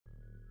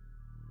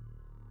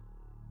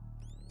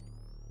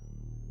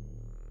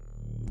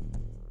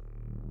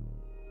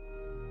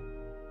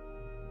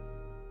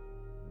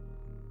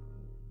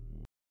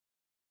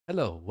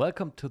Hello,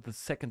 welcome to the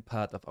second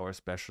part of our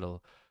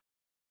special.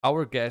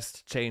 Our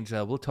guest,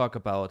 Changer, will talk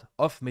about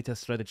off-meta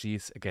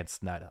strategies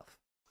against Nightelf.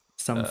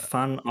 Some Uh,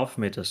 fun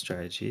off-meta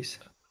strategies.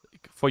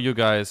 for you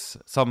guys,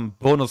 some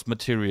bonus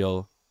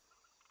material.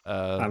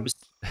 Uh, I was,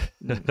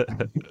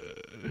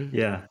 mm,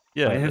 yeah, I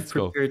yeah, have let's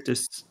go. prepared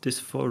this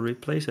for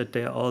replays, that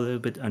they are all a little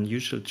bit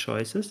unusual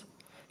choices,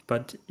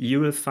 but you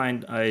will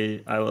find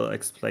I will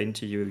explain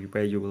to you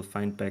where you will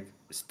find back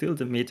still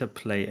the meta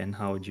play and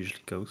how it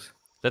usually goes.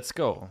 Let's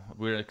go.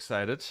 We're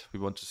excited. We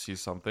want to see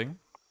something.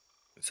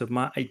 So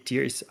my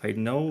idea is, I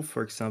know,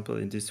 for example,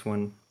 in this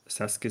one,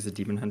 Sasuke is a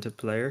Demon Hunter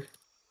player,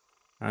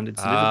 and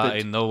it's a little I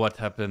bit, know what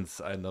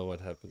happens. I know what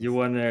you happens.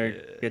 wanna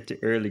Yeah. get the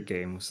early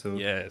game. So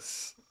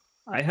Yes,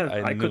 I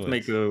I knew could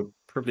make it.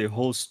 probably a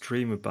whole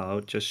stream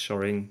about just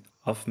showing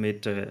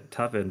off-meta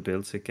tavern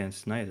builds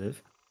against Nightelf,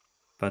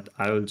 but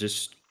I will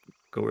just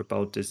go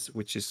about this,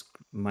 which is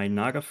my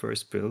Naga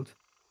first build,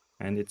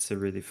 and it's a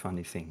really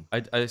funny thing.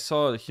 I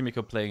saw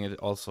Himiko playing it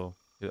also.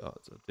 Yeah,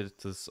 did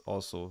this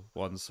also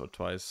once or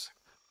twice.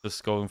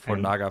 Just going for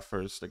And Naga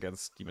first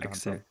against Demon Hunter.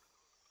 exact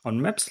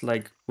on maps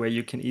like where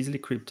you can easily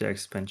creep the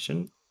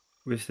expansion,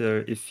 with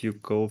the if you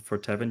go for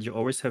tavern, you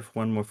always have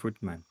one more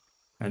footman,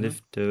 and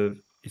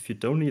Mhm. if you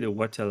don't need a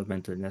water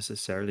elemental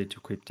necessarily to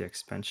creep the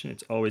expansion,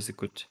 it's always a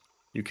good.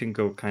 You can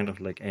go kind of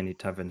like any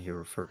tavern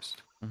hero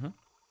first. Mhm.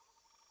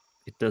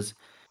 It does.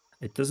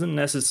 It doesn't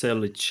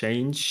necessarily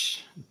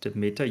change the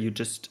meta. You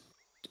just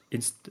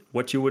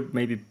what you would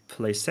maybe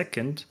play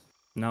second.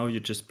 Now you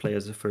just play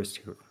as a first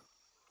hero,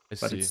 I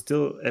but it see.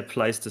 still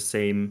applies the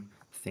same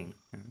thing,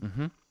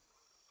 Mhm.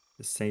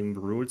 the same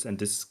rules. And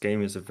this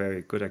game is a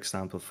very good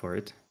example for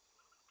it.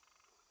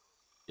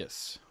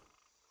 Yes.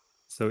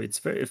 So it's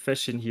very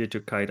efficient here to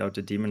kite out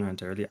the demon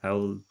hunter early.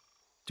 I'll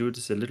do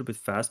this a little bit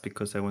fast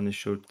because I want to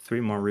show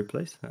 3 more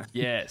replays,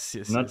 Yes.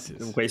 Yes. not Yes.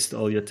 Yes. waste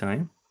all your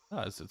time.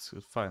 Ah, it's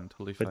fine.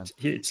 Totally fine. But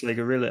here it's like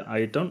a really,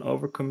 I don't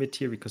overcommit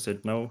here because I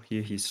know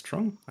here he's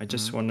strong. I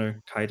just Mhm. want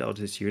to kite out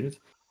his unit.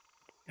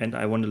 And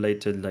I want to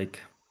later,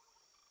 like,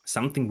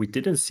 something we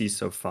didn't see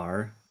so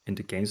far in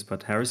the games,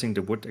 but harassing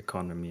the wood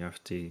economy of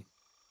the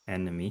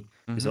enemy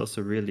is Mhm.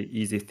 also a really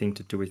easy thing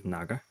to do with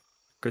Naga.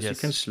 Because you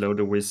can Yes. slow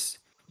the whiz,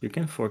 you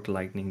can fork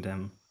lightning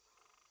them.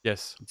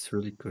 Yes. It's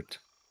really good.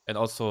 And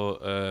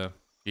also,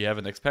 we have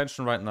an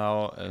expansion right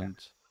now, Yeah. and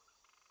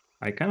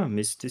I kind of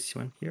missed this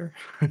one here.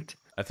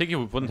 I think you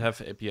wouldn't Yeah.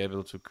 have be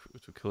able to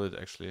kill it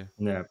actually.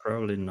 No,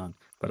 probably not.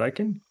 But I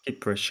can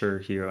keep pressure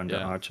here on the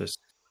Yeah. archers,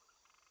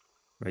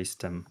 raise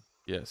them.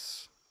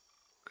 Yes.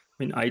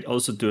 I mean, I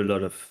also do a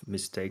lot of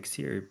mistakes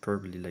here,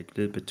 probably like a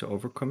little bit too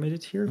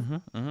overcommitted here.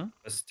 Mhm. Mhm.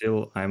 But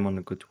still, I'm on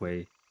a good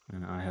way.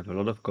 I have a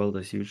lot of gold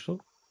as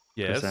usual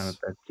because I'm a Yes.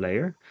 bad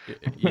player.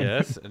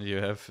 Yes, and you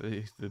have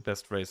the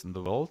best race in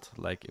the world,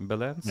 like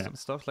imbalanced Yeah, and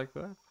stuff like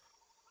that.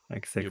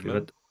 exactly. Human.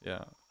 But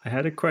Yeah. I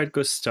had a quite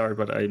good start,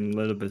 but I'm a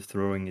little bit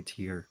throwing it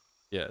here.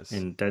 Yes.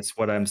 And that's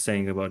what I'm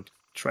saying about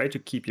try to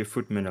keep your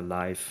footmen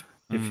alive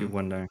if you Mm.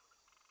 want to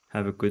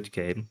have a good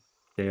game.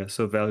 They are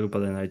so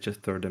valuable and I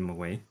just throw them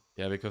away.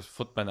 Yeah, because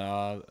footmen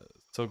are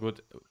so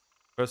good.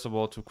 First of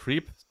all, to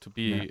creep, to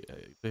Yeah. be,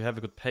 to have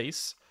a good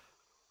pace.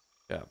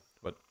 Yeah,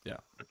 but yeah.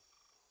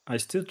 I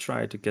still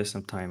try to get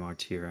some time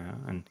out here,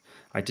 and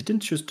I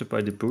didn't choose to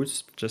buy the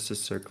boots, just a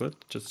circlet,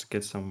 just to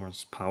get some more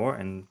power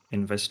and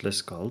invest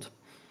less gold.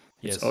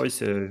 It's Yes.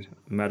 always a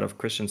matter of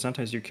question.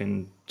 Sometimes you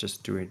can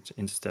just do it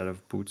instead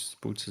of boots.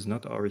 Boots is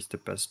not always the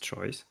best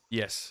choice,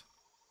 Yes.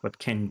 but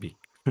can be.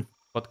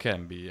 What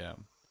can be, yeah.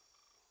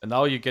 And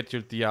now you get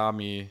the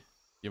army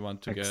you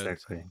want to get.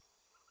 Exactly.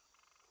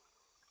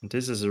 And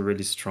this is a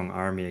really strong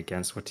army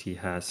against what he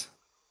has.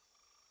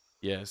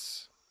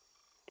 Yes.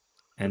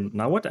 And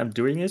now what I'm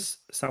doing is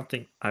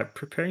something, I'm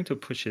preparing to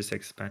push his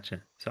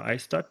expansion. So I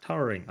start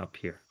towering up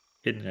here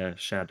in a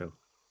shadow.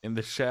 In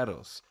the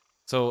shadows.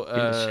 So, In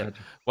the shadow.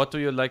 what do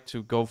you like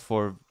to go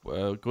for?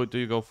 Do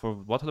you go for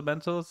water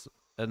elementals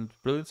and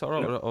brilliance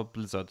aura, No, or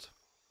blizzard?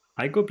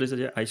 I go Blizzard.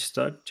 Yeah, I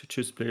start to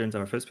choose Brilliant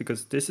Hour first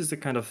because this is the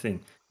kind of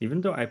thing.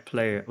 Even though I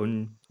play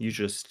an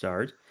unusual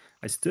start,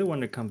 I still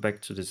want to come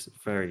back to this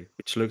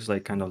which looks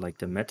like kind of like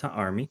the meta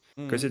army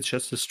because Mm. it's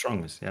just the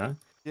strongest. Yeah,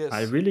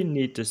 I Yes. really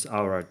need this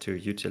aura to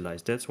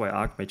utilize. That's why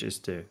Archmage is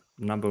the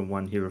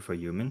 #1 hero for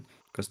human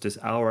because this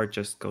aura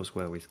just goes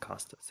well with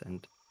casters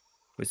and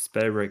with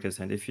spellbreakers.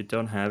 And if you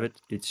don't have it,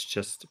 it's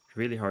just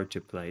really hard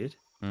to play it.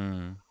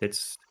 Mm.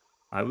 It's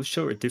I will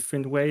show a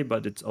different way,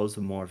 but it's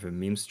also more of a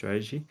meme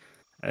strategy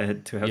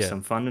to have Yeah.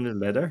 some fun in the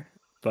ladder.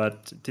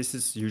 But this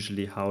is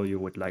usually how you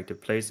would like to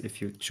place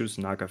if you choose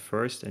Naga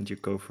first and you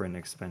go for an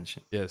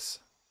expansion. Yes.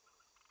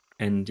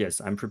 And yes,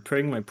 I'm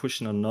preparing my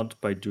push now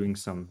not by doing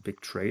some big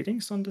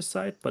tradings on the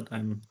side, but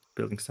I'm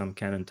building some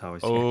cannon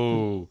towers here.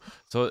 Oh,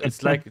 so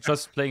it's like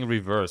just playing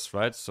reverse,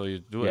 right? So you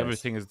do Yes,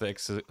 everything is the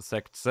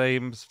exact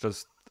same, it's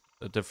just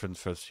a different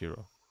first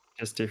hero.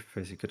 just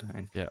different good.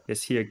 And Yeah.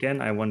 yes, here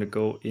again, I want to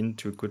go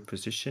into a good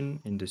position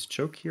in this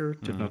choke here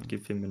to not Mm.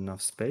 give him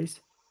enough space.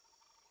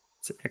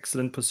 It's an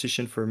excellent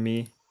position for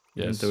me.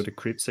 even though Yes. the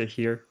creeps are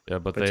here. Yeah,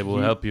 but But they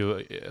will help you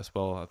as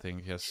well, I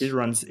think. he Yes.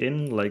 runs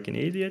in like an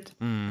idiot.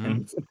 Mm.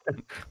 And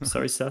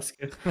sorry,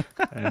 Sasuke.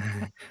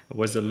 It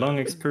was a long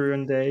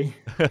experience day.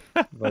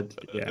 But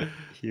yeah,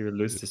 he will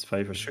lose this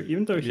fight for sure.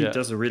 Even though he Yeah.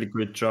 does a really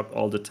good job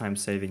all the time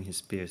saving his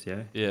spears,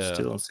 yeah? He's Yeah.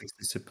 still on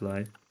 60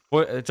 supply.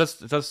 Well, just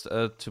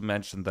to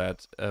mention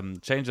that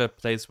Changer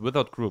plays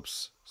without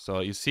groups, so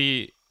you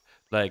see,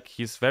 like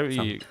he's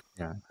very.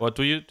 Yeah. Or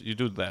do you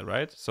do that,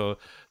 right? So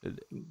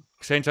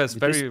Changer is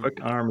With this very. bug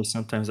army,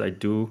 sometimes I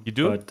do, You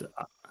do? but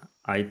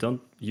I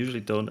don't usually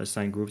don't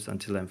assign groups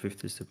until I'm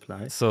 50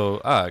 supply.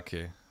 So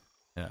okay,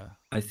 yeah.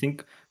 I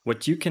think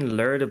what you can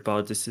learn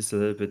about this is a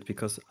little bit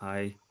because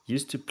I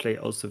used to play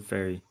also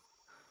very.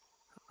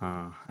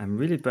 I'm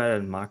really bad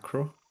at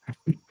macro,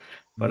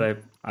 but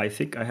Mhm. I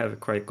think I have a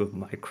quite good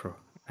micro,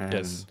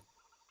 Yes. and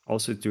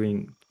also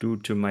due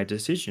to my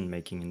decision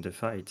making in the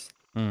fights.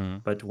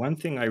 Mm. But one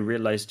thing I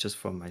realized just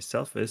for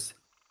myself is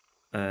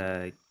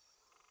uh,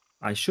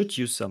 I should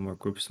use some more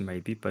groups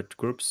maybe, but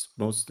groups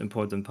most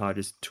important part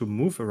is to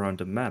move around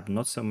the map,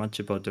 not so much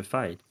about the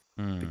fight.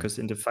 Mm. Because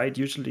in the fight,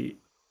 usually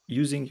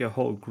using your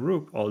whole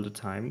group all the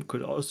time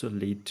could also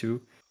lead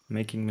to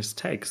making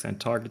mistakes and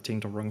targeting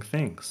the wrong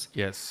things.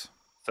 Yes.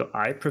 So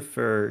I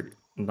prefer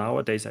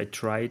nowadays I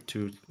try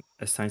to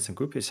assign some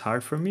group. It's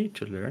hard for me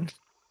to learn,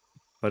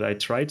 but I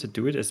try to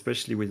do it,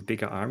 especially with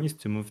bigger armies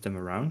to move them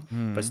around.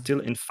 But Mm. still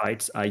in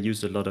fights, I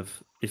use a lot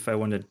of, if I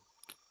want to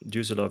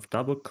use a lot of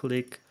double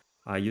click,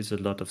 I use a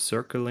lot of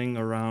circling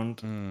around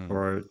Mm.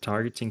 or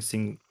targeting,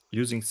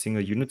 using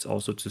single units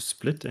also to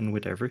split and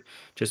whatever,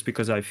 just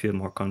because I feel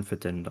more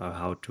confident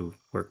how to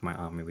work my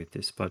army with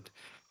this. But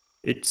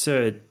it's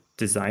a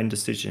design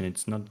decision.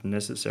 It's not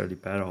necessarily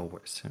bad or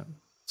worse. Yeah.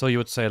 So you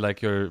would say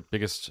like your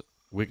biggest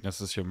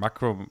weakness is your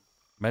macro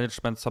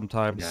management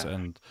sometimes, Yeah.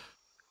 and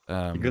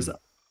Because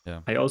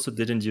yeah, I also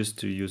didn't used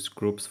to use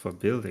groups for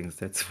buildings.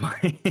 That's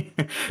why.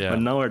 yeah. But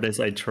nowadays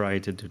I try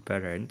to do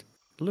better. And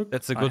look,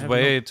 That's a good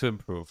way to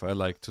improve. I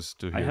like to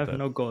I hear have that.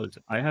 no gold.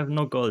 I have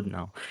no gold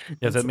now.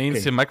 Yeah, that It's means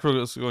okay. your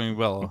macro is going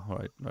well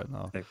right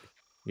now. Exactly.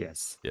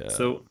 Yes. Yeah.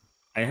 So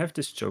I have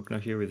this joke now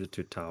here with the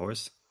two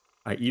towers.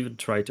 I even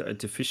try to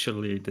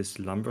artificially this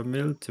lumber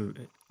mill to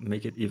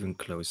make it even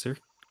closer.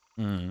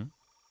 Mm.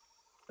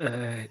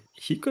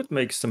 He could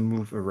make some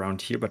move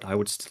around here, but I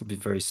would still be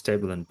very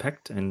stable and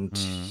packed. And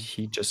Mm.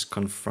 he just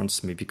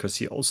confronts me because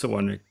he also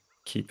want to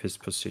keep his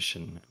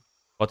position.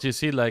 But you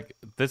see, like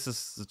this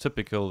is the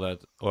typical that,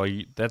 or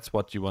that's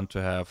what you want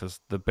to have is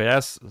the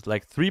bears.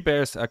 Like 3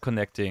 bears are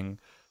connecting,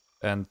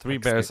 and 3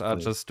 bears are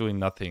Exactly. just doing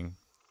nothing.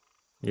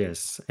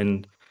 Yes,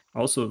 and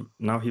also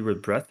now he will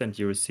breath, and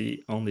you will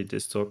see only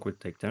this dog will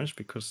take damage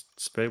because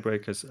spell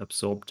breakers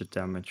absorb the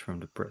damage from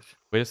the breath.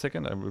 Wait a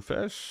second, I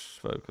refresh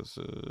because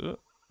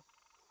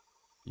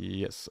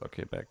yes,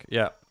 okay, back.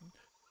 Yeah,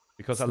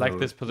 because I like So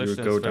this you will position.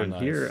 It's go very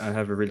down here. I nice.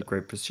 have a really Yeah.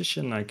 great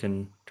position. I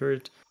can do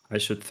it. I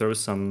should throw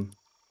some.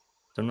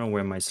 Don't know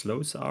where my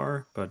slows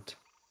are, but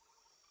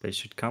they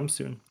should come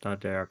soon.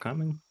 That they are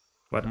coming.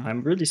 But Mhm.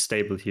 I'm really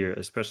stable here,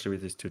 especially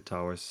with these two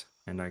towers,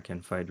 and I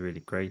can fight really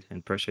great.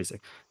 And pressure is a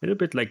little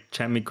bit like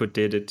Chamiko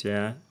did it,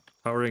 yeah,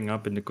 powering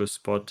up in a good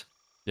spot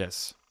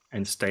Yes.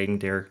 and staying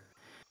there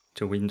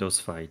to win those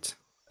fights.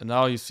 And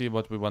now you see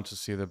what we want to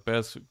see. The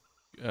bears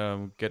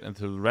get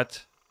into the red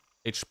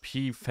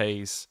HP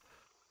phase.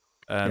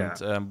 Yeah,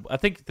 And I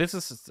think this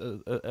is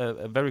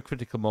a very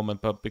critical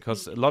moment, but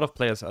because a lot of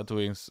players are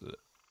doing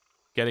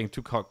getting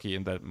too cocky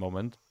in that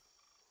moment,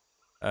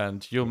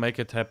 and you yeah, make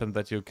it happen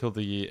that you kill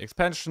the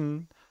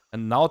expansion,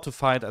 and now to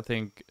fight, I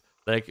think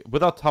like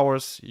without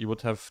towers you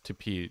would have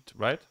TP'd,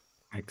 right?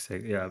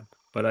 exactly. Yeah,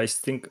 but I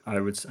think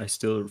I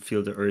still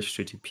feel the urge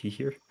to TP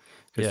here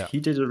because Yeah. he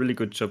did a really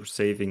good job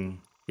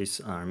saving his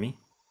army,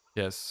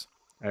 Yes.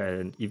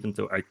 and even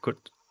though I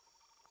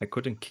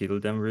couldn't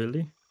kill them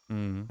really,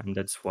 Mm. and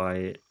that's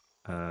why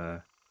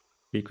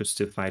he could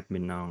still fight me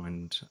now.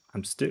 And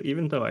I'm still,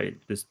 even though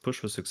this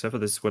push was successful,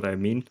 this is what I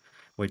mean.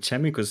 While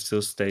Chemical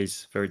still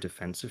stays very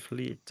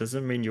defensively, it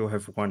doesn't mean you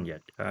have won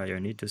yet. You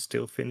need to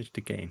still finish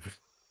the game.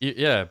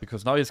 Yeah,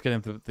 because now he's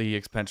getting the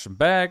expansion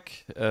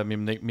back. You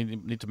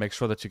need to make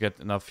sure that you get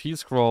enough heal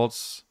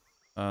scrolls,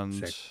 and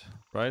Exactly.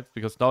 right,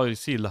 because now you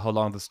see how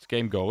long this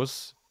game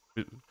goes,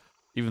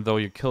 even though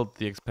you killed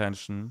the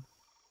expansion.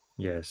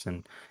 Yes,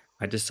 and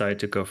I decided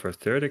to go for a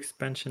third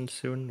expansion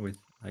soon. With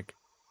like,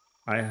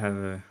 I have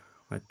a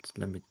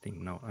let me think.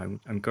 No,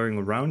 I'm going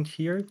around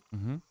here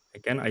Mm-hmm.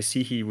 again. I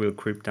see he will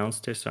creep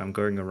downstairs, so I'm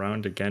going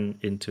around again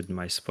into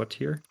my spot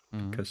here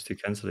Mm-hmm. because to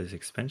cancel his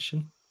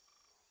expansion.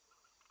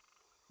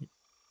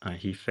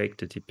 He faked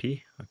the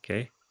TP.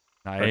 Okay.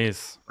 But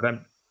Nice.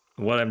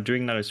 what I'm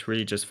doing now is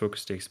really just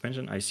focus the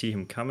expansion. I see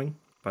him coming,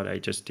 but I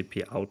just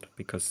TP out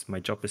because my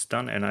job is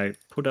done, and I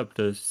put up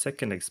the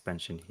second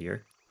expansion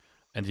here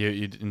And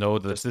you know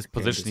that just this to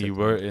gain position this you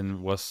were advantage.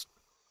 in was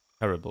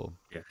terrible.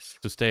 Yes,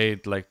 To stay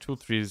like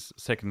 2-3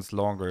 seconds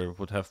longer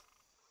would have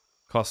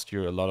cost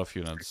you a lot of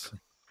units. exactly.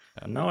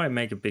 And now I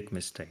make a big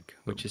mistake,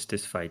 which is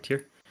this fight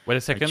here. Wait a I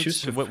second.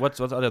 choose to What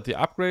are the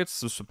upgrades?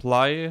 The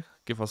supply?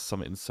 Give us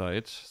some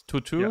insight.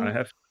 2-2? Yeah, I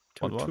have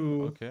 1-1?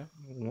 2-2, Okay.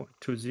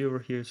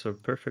 2-0 here, so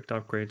perfect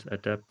upgrades,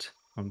 adapt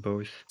on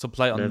both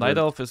Supply on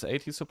levels. Nightelf is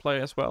 80 supply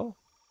as well?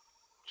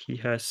 He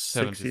has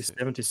 60,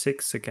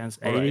 76 against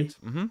 80. Alright.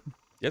 Mm-hmm.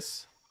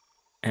 Yes.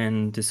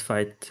 And this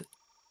fight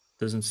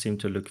doesn't seem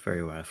to look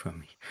very well for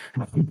me.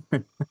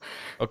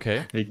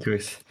 Okay.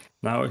 Because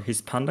now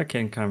his panda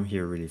can come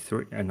here really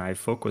through, and I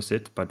focus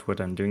it, but what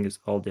I'm doing is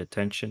all the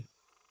attention.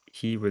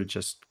 He will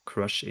just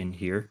crush in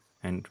here,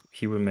 and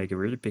he will make a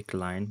really big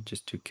line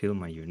just to kill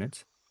my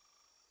units.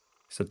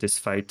 So this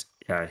fight,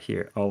 yeah,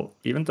 here,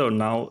 even though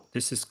now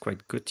this is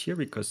quite good here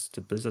because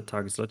the Blizzard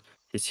target slot,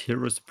 his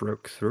heroes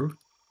broke through.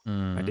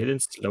 I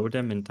didn't slow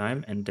them in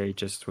time, and they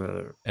just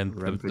were And the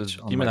rampage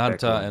on Demon my Hunter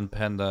back line. and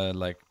Panda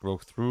like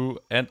broke through,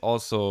 and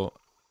also,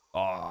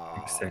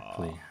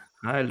 Exactly.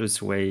 I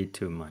lose way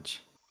too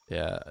much.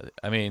 Yeah,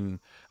 I mean,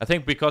 I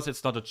think because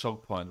it's not a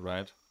choke point,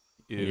 right?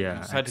 You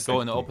decide to go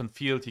in an open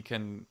field, he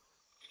can.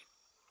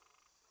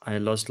 I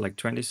lost like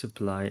 20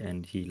 supply,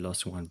 and he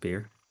lost 1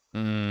 beer.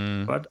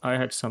 But I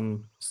had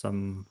some,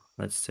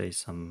 let's say,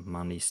 some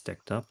money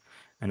stacked up,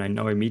 and I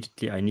know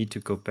immediately I need to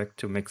go back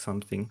to make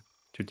something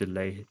to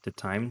delay the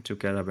time to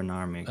get up an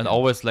army again. And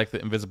always, like the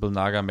invisible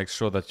Naga, make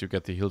sure that you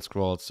get the heal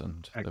scrolls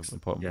and the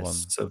important one.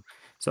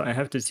 So I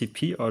have the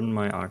CP on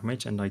my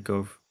Archmage, and I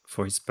go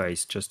for his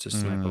base just to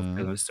snipe off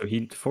pillars. So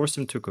he forced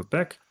him to go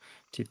back,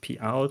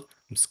 TP out.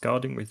 I'm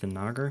scouting with the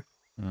Naga,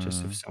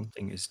 just if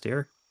something is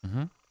there.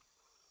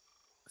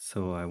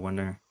 So I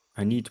wonder,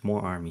 I need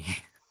more army.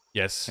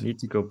 Yes. I need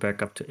to go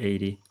back up to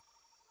 80.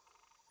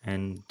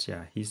 And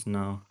yeah, he's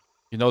now.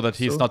 You know that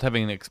he's not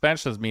having an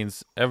expansion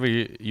means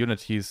every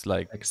unit he's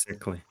like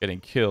getting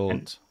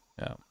killed.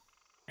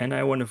 And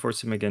I want to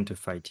force him again to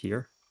fight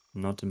here,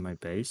 not in my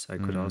base. I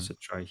could also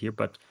try here,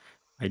 but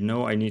I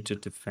know I need to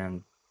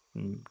defend,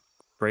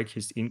 break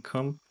his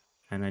income,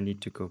 and I need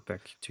to go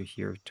back to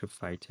here to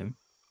fight him.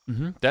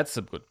 That's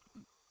a good.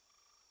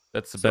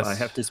 That's the so best. I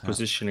have this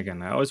position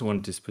again. I always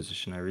wanted this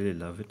position. I really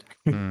love it.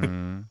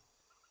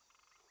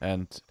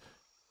 And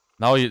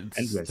now you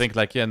think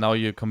like, now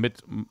you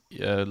commit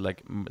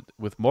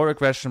with more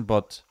aggression,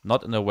 but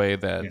not in a way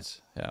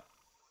that,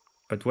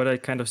 But what I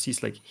kind of see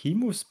is like he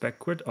moves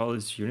backward all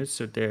his units,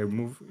 so their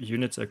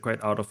units are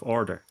quite out of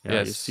order.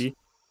 Yeah, you see,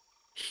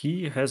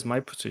 he has my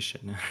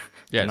position,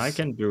 and I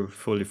can do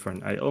fully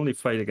front. I only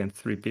fight against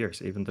 3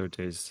 bears, even though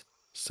there's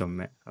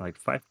some like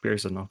 5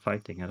 bears are not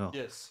fighting at all.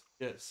 Yes.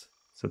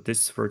 So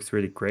this works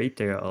really great.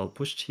 They are all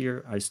pushed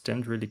here. I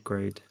stand really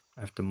great.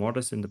 I have the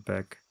mortars in the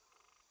back,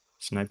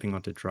 sniping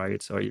out the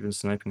dryads or even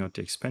sniping out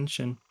the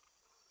expansion.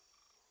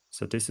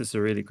 So this is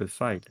a really good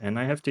fight, and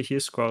I have the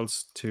heal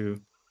scrolls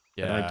too.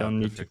 But I don't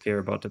need to care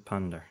about the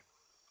panda.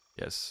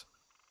 Yes.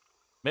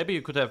 Maybe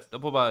you could have.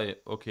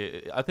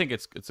 Okay, I think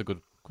it's a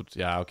good.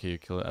 Yeah, okay, you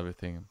kill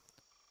everything.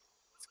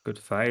 It's a good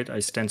fight. I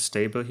stand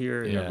stable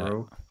here in a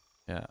row.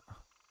 Yeah.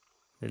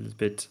 A little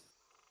bit.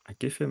 I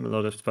give him a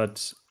lot of,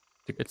 but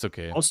it's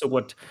okay. Also,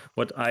 what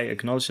I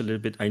acknowledge a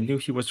little bit, I knew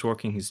he was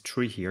working his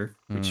tree here,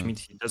 which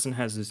means he doesn't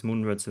have his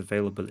moonrats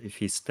available if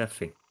he's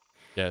staffing.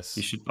 Yes.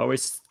 You should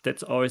always.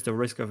 That's always the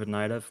risk of a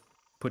Nightelf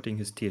putting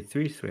his tier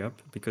 3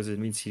 up, because it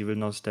means he will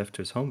not staff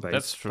to his home base.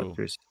 That's true.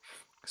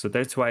 So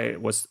that's why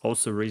it was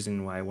also a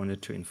reason why I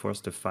wanted to enforce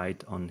the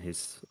fight on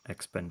his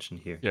expansion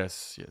here.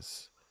 Yes.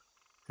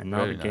 And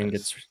now the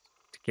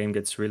game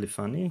gets really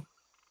funny,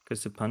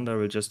 because the panda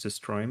will just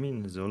destroy me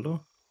in the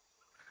solo.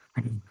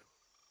 The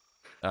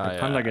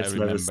panda gets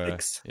level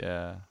 6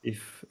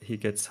 if he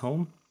gets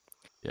home.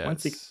 Yes. One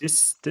thing,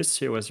 this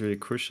here was really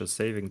crucial,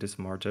 saving this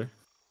mortar.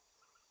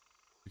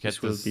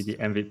 This will be the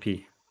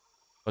MVP.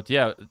 But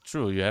yeah,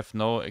 true. You have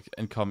no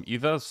income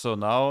either, so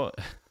now,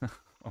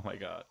 oh my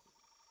god.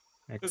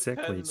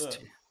 Exactly.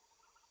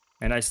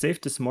 And I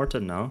saved this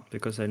mortar now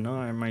because I know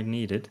I might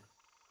need it.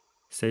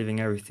 Saving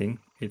everything,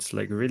 it's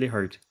like really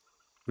hard.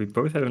 We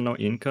both have no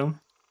income.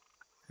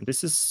 And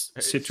this is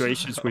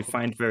situations we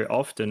find very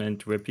often,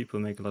 and where people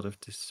make a lot of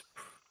this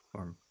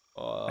form.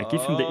 I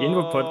give him the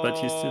invo pot, but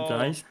he still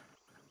dies.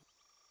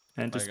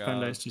 And this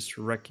panda is just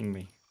wrecking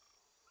me.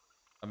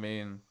 I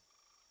mean,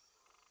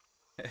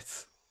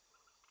 it's.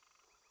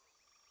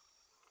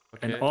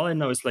 Okay. And all I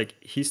know is like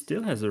he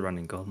still has a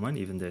running gold mine,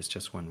 even there's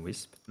just 1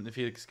 wisp. And if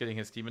he's getting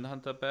his demon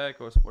hunter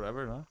back or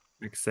whatever, no?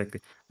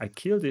 Exactly. I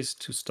kill these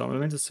 2 storm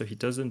elementals so he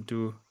doesn't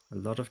do a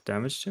lot of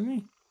damage to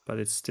me, but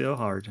it's still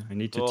hard. I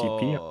need to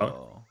TP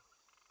out.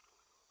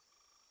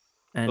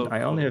 And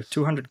I only have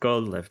 200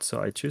 gold left,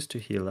 so I choose to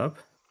heal up.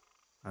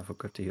 I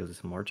forgot to heal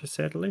this mortar,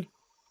 sadly.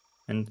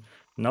 And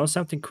now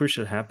something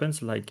crucial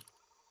happens, like,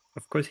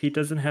 of course he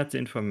doesn't have the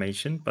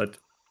information, but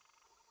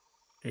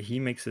he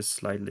makes a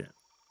slight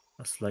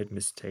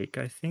mistake,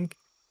 I think.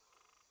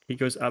 He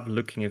goes up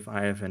looking if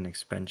I have an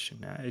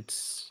expansion.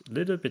 It's a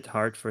little bit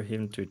hard for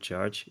him to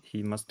judge.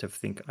 He must have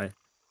think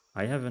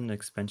I have an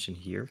expansion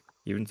here,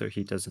 even though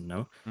he doesn't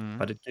know.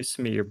 But it gives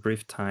me a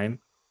brief time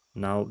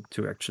now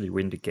to actually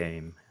win the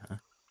game.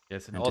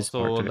 Yes, and And this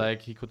also mortar,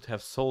 like he could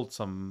have sold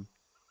some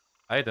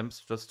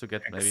items just to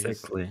get maybe his.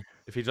 exactly.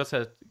 If he just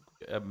had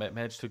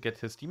managed to get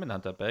his demon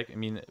hunter back, I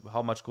mean,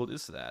 how much gold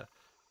is that?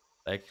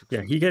 Like,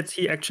 Yeah,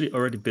 he actually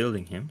already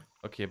building him.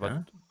 okay, Yeah?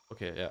 but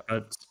okay, yeah,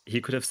 But he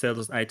could have sold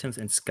those items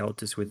and scout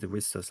this with the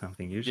whist or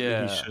something. Usually he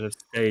yeah, should have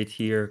stayed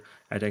here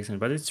at Exxon,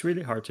 but it's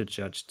really hard to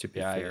judge, to be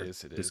yeah. It fair,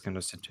 is. It this is. kind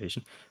of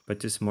situation. But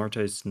this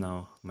mortar is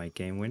now my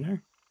game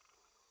winner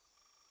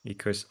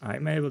because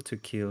I'm able to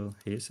kill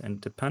his,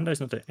 and the panda is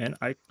not there. And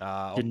I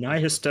deny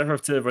his stuff of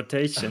Oh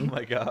teleportation.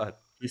 my god.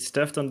 He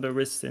stuffed on the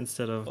wrist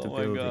instead of the Oh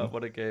my god. building.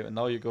 What a game! And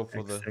now you go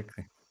for the.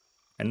 Exactly.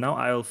 And now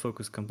I will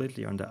focus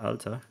completely on the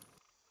altar.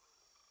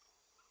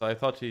 So I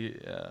thought he.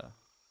 Yeah.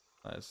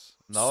 Nice.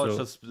 Now it's So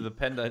just the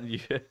panda and you,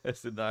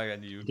 as the Naga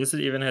and you. this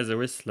even has a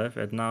wrist left,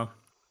 and now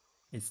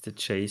it's the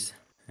chase,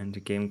 and the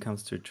game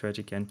comes to a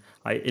tragic end.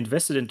 I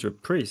invested into a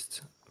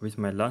priest with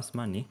my last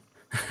money.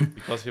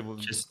 Because he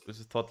Just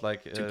thought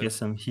like to get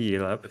some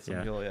heal up, get some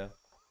yeah. heal, yeah.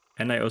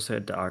 And I also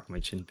had the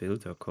Archmage in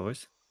build, of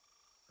course.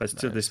 But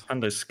still, this Nice.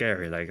 panda is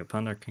scary. Like, a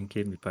panda can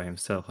kill me by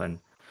himself, and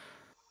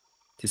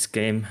this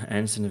game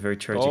ends in a very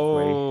tragic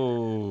way.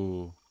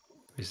 Oh.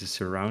 With the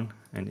surround,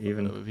 and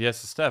even He has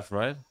the staff,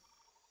 right?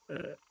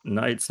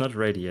 no, it's not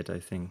ready yet, I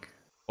think.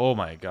 Oh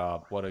my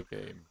god, what a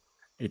game.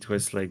 It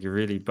was like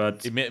really,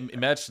 but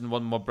Imagine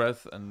one more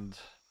breath and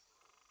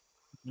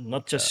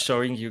not just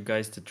showing you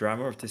guys the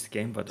drama of this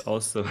game, but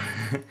also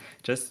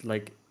just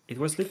like it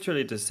was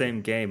literally the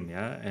same game,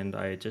 yeah. And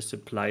I just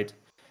applied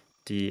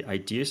the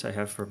ideas I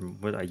have from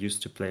what I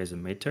used to play as a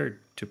meta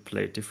to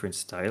play a different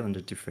style and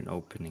a different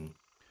opening.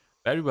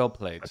 very well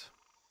played.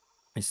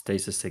 It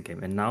stays the same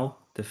game, and now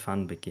the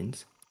fun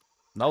begins.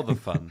 Now the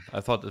fun.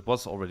 I thought it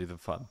was already the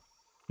fun.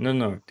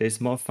 No,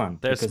 there's more fun.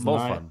 There's because more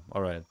now fun.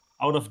 All right.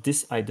 out of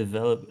this, I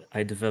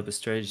develop a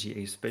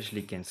strategy, especially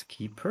against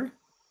Keeper,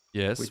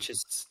 Yes. which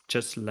is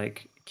just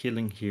like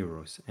killing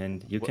heroes,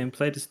 and you can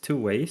play this two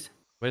ways.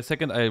 Wait a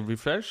second, I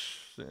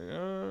refresh.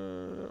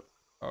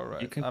 All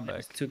right, You can I'm play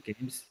back. these two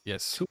games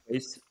Yes. two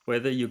ways.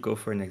 Whether you go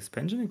for an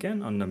expansion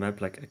again on the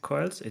map like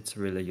Coils, it's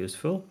really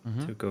useful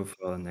to go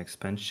for an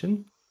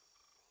expansion.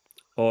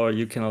 Or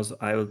you can also,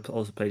 I will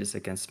also play this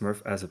against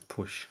Smurf as a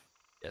push.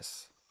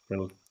 Yes.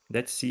 So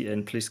let's see,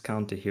 and please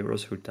count the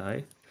heroes who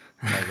die.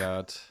 My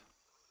god.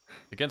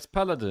 Against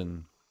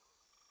Paladyn.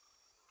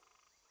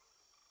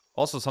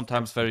 Also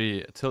sometimes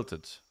very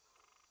tilted.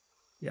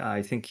 Yeah,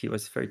 I think he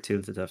was very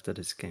tilted after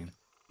this game.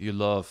 You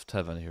love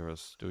Tavern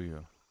Heroes, do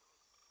you?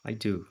 I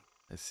do.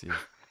 I see.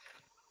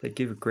 They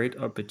give a great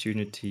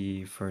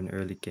opportunity for an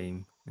early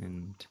game,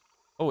 and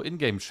Oh,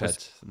 in-game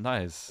chat.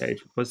 Nice. yeah,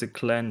 it was a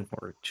clan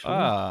war too.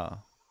 Ah.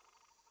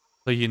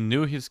 So he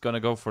knew he's gonna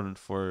go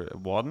for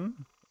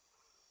Warden?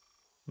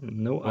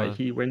 No, Or-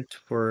 he went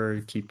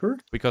for Keeper.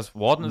 Because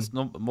Warden is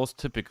no most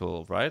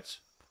typical, right?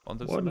 On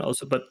this Warden map?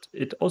 also, but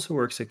it also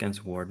works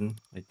against Warden.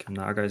 Like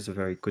Naga is a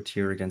very good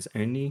hero against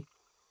any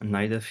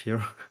Nightelf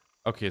hero.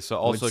 Okay, so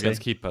would also against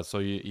say. Keeper, so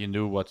you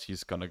knew what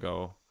he's gonna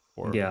go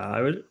for. Yeah,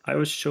 I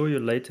will show you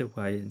later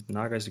why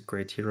Naga is a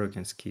great hero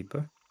against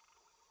Keeper.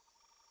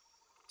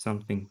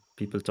 Something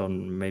people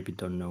maybe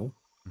don't know.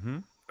 Mm-hmm.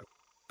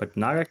 But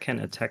Naga can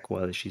attack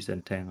while she's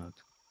entangled.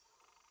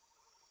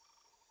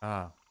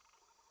 Ah.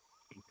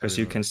 Because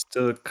you can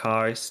still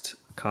cast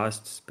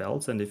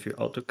spells, and if you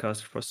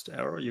autocast Frost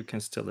Arrow, you can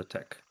still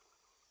attack.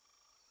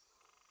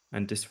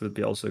 And this will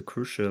be also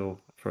crucial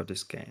for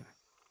this game.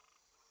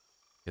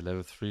 Okay,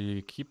 level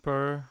 3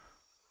 Keeper,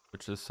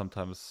 which is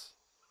sometimes...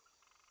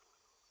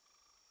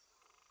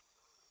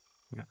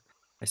 Yeah,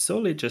 I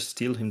solely just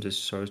steal him this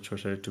Sword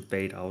Treasure to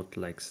bait out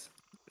like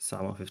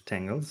some of his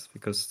tangles,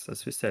 because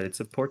as we said, it's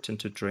important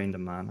to drain the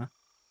mana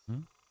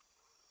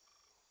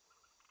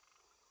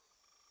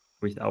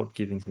without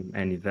giving him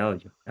any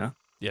value. Yeah.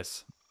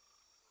 Yes.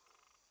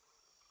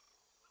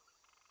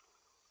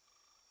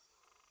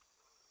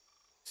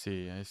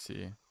 I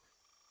see.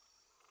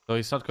 So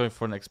he's not going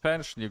for an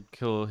expansion. You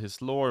kill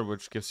his lore,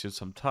 which gives you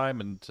some time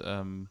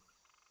and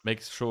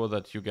makes sure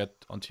that you get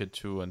on tier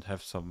 2 and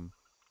have some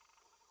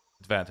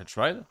advantage,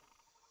 right?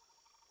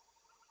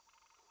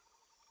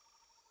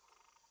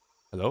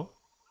 Hello?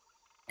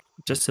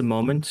 Just a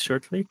moment,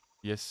 shortly.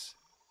 Yes.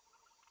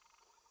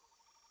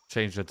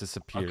 Changer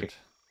disappeared.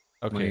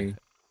 Okay.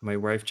 My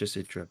wife just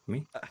interrupted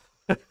me.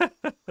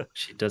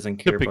 She doesn't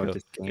care Typical. about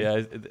this game.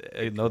 Yeah,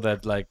 I know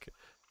that. Like,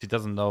 she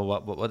doesn't know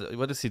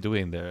what is he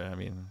doing there. I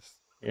mean,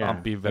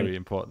 can't be very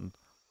important.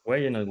 Why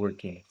you're not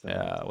working? So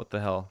yeah. What the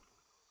hell?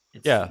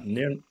 yeah.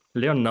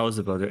 Leon knows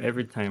about it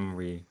every time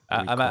we.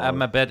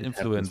 I'm a bad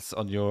influence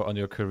on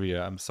your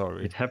career. I'm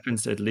sorry. It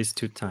happens at least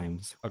 2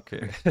 times.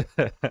 Okay.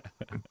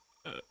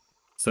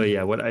 So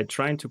yeah, what I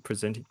trying to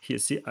present here,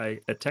 see, I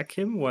attack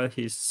him while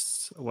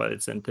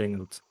it's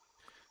entangled.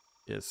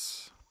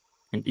 Yes.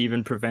 And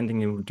even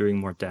preventing him from doing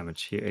more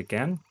damage. Here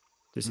again,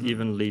 this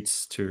even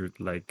leads to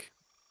like,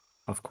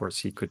 of course,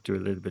 he could do a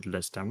little bit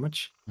less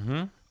damage.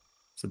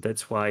 So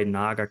that's why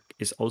Naga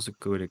is also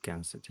good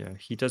against it. Yeah,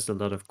 he does a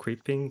lot of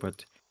creeping,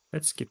 but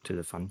let's skip to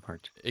the fun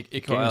part.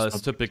 Eco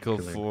is typical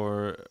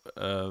for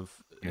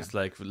Yeah. is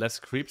like less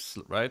creeps,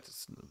 right?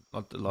 It's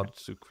not a Yeah. lot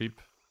to creep,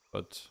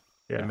 but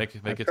Yeah. make I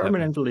it happen.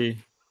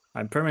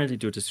 permanently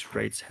do the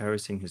trades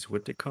harassing his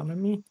wood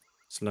economy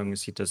as long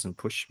as he doesn't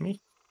push me.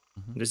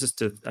 Mhm. This is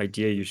the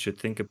idea you should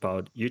think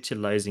about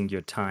utilizing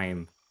your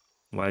time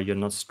while you're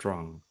not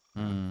strong.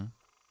 Mm.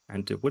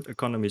 And the wood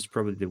economy is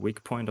probably the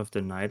weak point of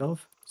the Nightelf,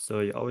 so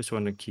you always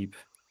want to keep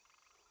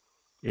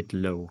it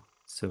low.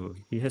 So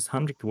he has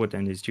 100 wood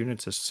and his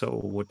units are so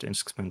wood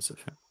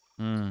expensive.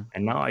 Mm.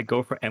 And now I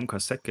go for MK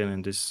second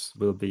and this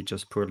will be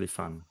just purely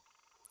fun.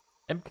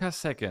 MK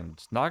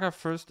second, Naga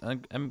first,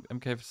 and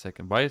MK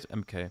second. Why is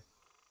MK?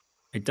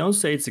 I don't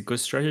say it's a good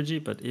strategy,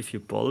 but if you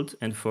bolt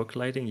and fork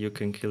lighting, you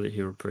can kill a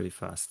hero pretty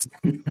fast.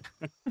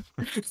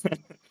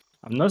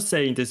 I'm not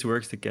saying this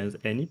works against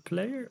any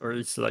player or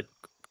it's like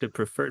the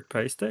preferred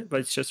playstyle, but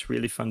it's just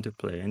really fun to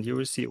play, and you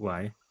will see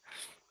why.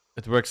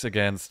 It works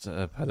against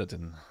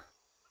Paladyn.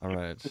 All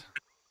right.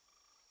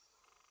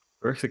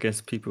 Works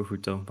against people who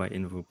don't buy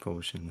invo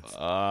potions.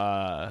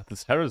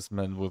 This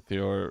harassment with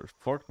your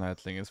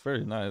fortnightling is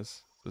very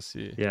nice to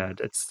see. Yeah,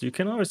 that's you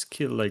can always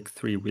kill like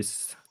 3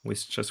 with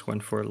just 1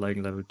 for like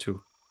level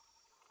 2.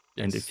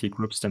 And if Yes. he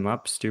groups them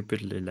up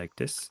stupidly like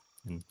this,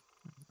 and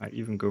I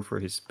even go for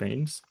his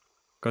Banes,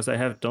 because I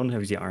don't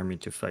have the army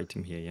to fight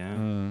him here, yeah? I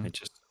Mm.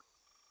 just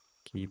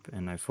keep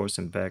and I force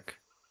him back.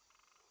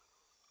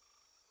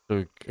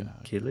 Look, Can he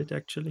kill it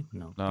actually?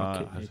 No. no,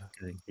 Okay, it's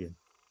getting here.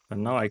 But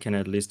now I can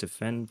at least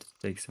defend,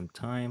 take some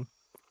time.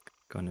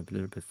 Gonna be a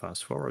little bit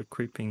fast forward,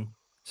 creeping,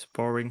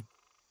 sporing.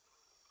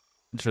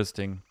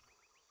 interesting.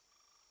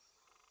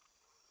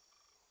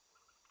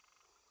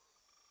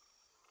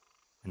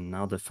 And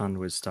now the fun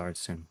will start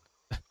soon.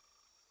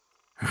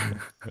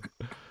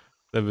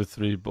 Level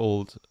 3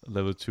 bold,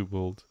 level 2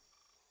 bold.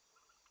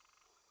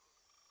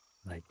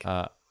 like,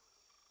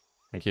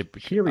 Keep.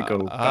 here we go.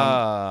 Bam.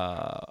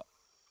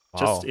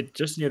 Wow. It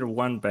just needed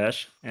 1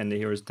 bash and the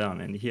hero's down.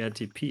 And he had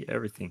TP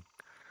everything.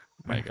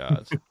 My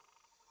God.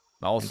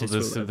 Also,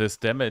 this will this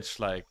damage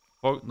like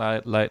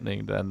Fortnite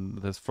lightning, then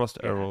this frost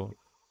arrow.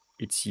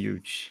 it's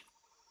huge.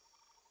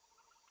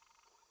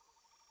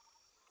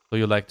 So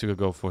you like to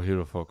go for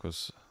hero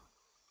focus?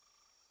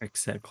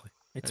 Exactly.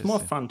 It's I more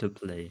see. fun to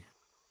play.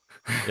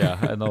 Yeah,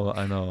 I know.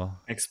 I know.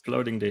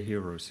 Exploding the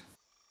heroes.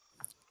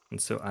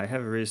 And so I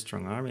have a really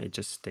strong army. I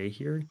just stay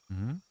here.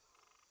 Mm-hmm.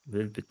 A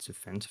little bit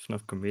defensive,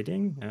 not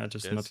committing,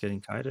 just not Yes.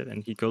 getting kited.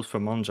 And he goes for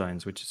Mon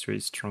Giants, which is really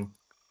strong.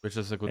 Which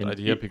is a good And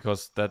idea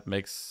because that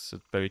makes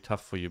it very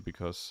tough for you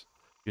because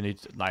you need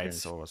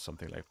knights yes. or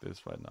something like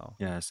this right now.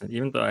 Yes, and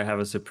even though I have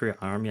a superior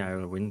army, I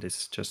will win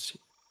this just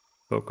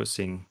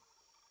focusing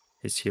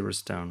his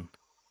heroes down.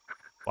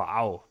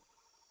 Wow.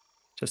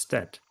 Just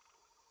that.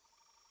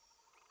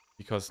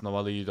 Because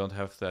normally you don't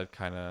have that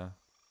kind of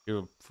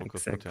hero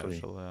focus Exactly.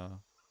 potential. Yeah.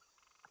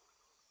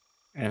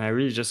 And I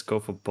really just go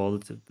for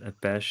bolt, a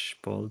bash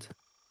bolt,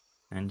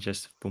 and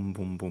just boom,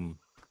 boom, boom.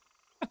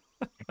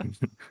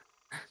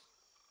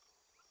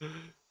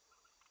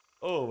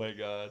 Oh my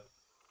God.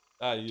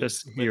 You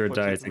just went hero for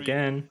dies T3.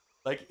 again.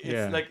 Like it's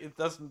Yeah. like it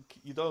doesn't.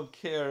 You don't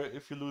care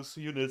if you lose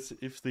units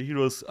if the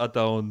heroes are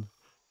down.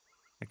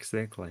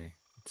 Exactly.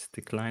 It's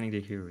declining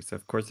the heroes.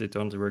 Of course, it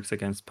only works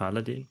against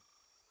Paladyn.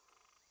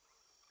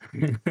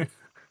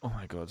 Oh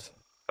my God.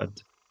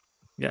 But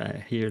yeah,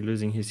 here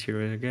losing his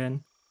hero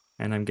again,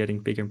 and I'm getting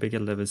bigger and bigger.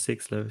 Level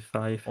 6, level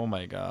 5. Oh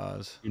my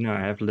God. You know, I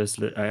have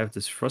less. I have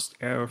this frost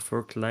arrow,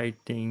 fork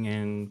lightning,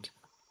 and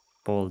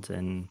bolt,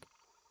 and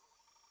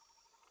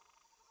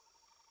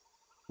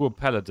Poor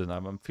Paladin.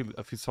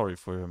 I feel sorry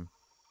for him.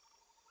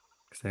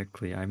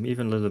 exactly. I'm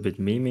even a little bit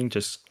memeing,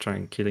 just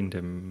trying killing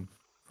them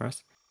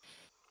first.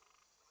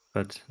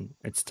 But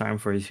it's time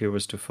for his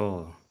heroes to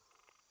fall.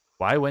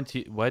 Why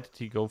did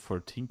he go for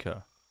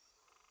Tinker?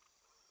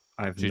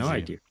 I have GG. no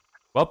idea.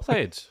 Well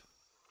played.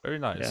 Very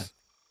nice. Yeah.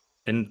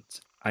 And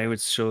I would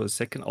show a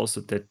second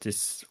also that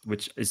this,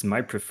 which is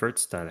my preferred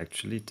style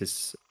actually,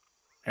 this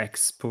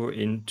expo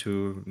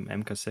into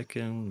MK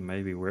second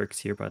maybe works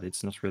here, but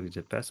it's not really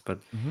the best, but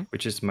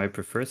which is my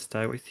preferred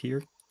style with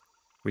here,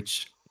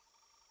 which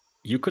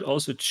you could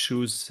also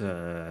choose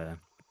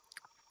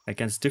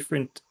against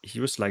different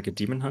heroes like a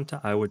demon hunter.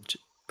 I would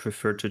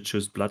prefer to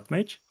choose blood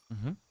mage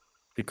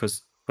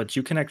because what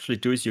you can actually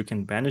do is you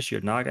can banish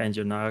your Naga and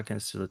your Naga can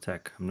still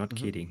attack. I'm not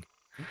kidding.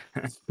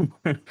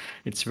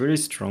 It's really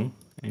strong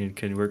and it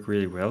can work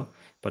really well,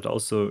 but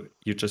also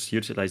you just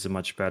utilize it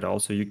much better.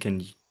 Also, you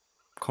can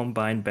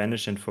combine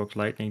banish and fork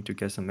lightning to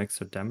get some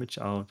extra damage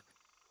out,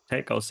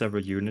 take out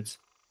several units.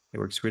 It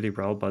works really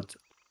well, but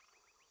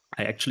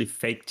I actually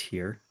faked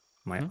here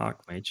my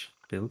Archmage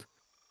build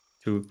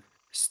to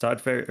start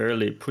very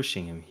early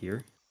pushing him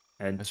here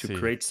and to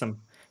create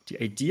some.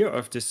 The idea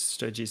of this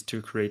strategy is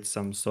to create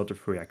some sort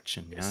of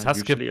reaction. Yeah,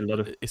 Sasuke, usually a lot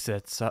of is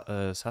that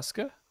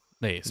Sasuke?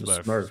 Nee,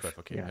 Smurf. Smurf.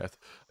 Okay. Yeah,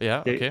 yeah.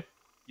 Okay.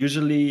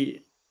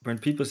 Usually, when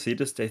people see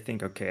this, they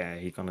think, okay,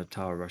 he's gonna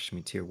tower rush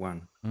me tier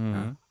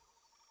 1.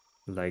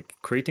 Like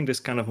creating this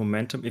kind of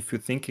momentum. If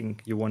you're thinking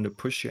you want to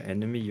push your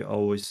enemy, you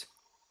always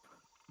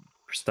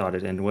start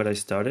it. And what I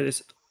started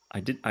is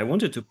I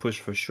wanted to push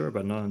for sure,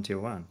 but not on tier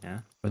 1,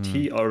 yeah. But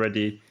he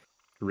already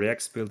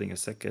reacts building a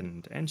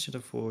second engine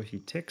before he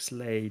takes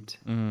late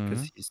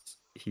because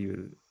he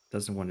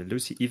doesn't want to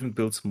lose. He even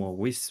builds more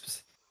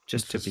wisps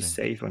just to be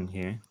Interesting. safe on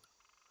here.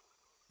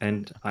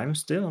 And I'm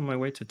still on my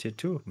way to tier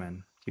 2,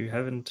 man. You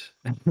haven't.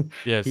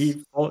 Yes.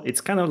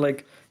 It's kind of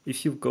like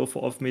if you go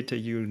for off meta,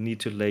 you need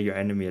to lay your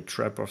enemy a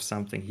trap of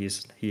something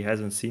he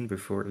hasn't seen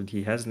before and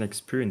he hasn't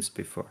experienced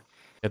before.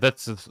 Yeah,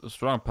 that's the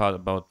strong part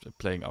about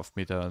playing off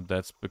meta.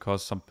 That's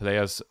because some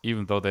players,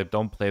 even though they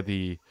don't play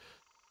the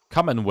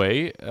common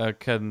way,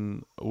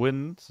 can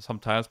win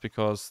sometimes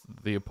because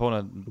the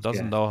opponent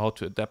doesn't Yeah. know how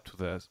to adapt to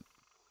that.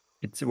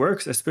 It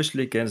works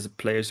especially against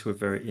players who are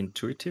very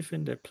intuitive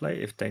in their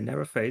play. If they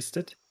never faced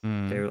it,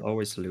 they will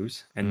always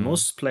lose. And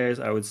most players,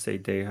 I would say,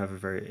 they have a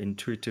very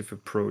intuitive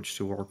approach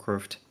to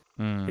Warcraft.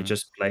 They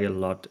just play a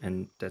lot,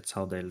 and that's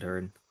how they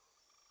learn.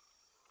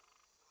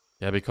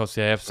 Yeah, because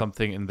they have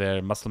something in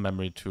their muscle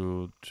memory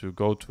to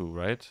go to,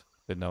 right?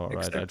 They know,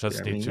 right? I Exactly.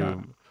 just I need mean, yeah.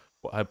 to.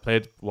 I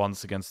played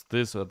once against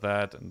this or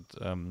that,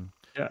 and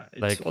Yeah,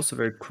 it's like also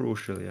very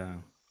crucial, yeah.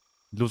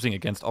 losing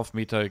against off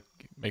meta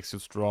makes you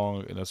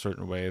strong in a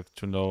certain way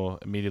to know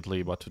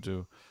immediately what to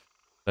do.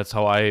 That's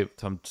how I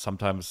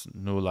sometimes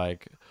knew,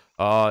 like,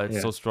 oh, it's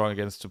Yeah, so strong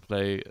against to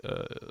play,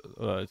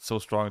 it's so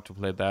strong to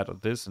play that or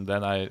this, and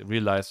then I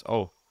realized,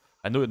 oh,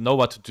 I know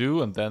what to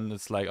do, and then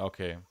it's like,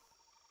 okay,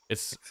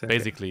 it's exactly.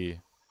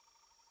 basically,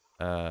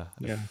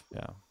 Yeah.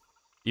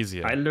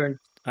 easier.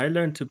 I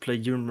learned to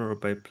play Humor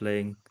by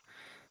playing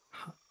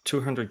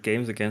 200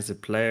 games against a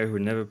player who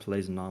never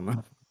plays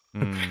normal.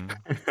 Mm,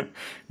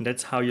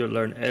 That's how you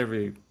learn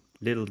every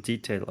little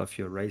detail of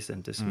your race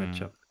and this mm,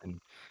 matchup. And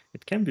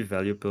it can be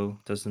valuable,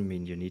 doesn't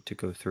mean you need to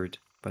go through it.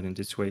 But in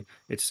this way,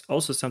 it's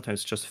also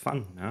sometimes just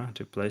fun,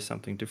 to play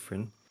something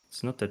different.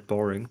 It's not that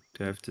boring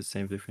to have the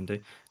same different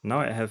day. Now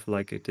I have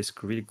like this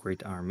really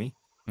great army,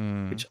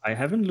 mm, which I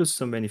haven't lost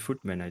so many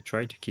footmen. I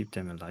try to keep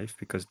them alive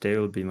because they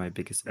will be my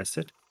biggest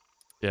asset.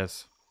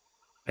 yes.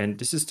 And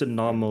this is the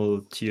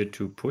normal tier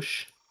 2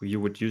 push you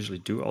would usually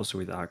do also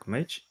with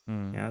Archmage.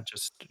 Mm. Yeah,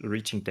 just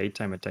reaching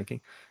daytime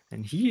attacking.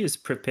 And he is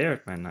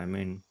prepared, man. I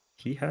mean,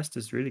 he has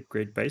this really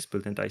great base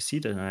build, and I see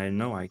that, and I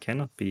know I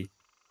cannot be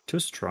too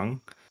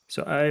strong.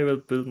 So I will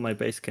build my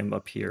base camp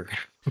up here.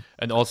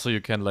 And also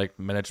you can like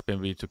manage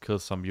maybe to kill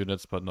some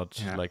units, but not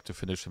Yeah. like to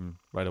finish him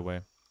right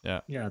away.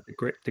 Yeah. Yeah,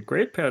 the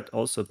great part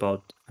also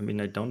about, I mean,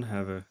 I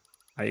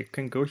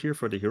can go here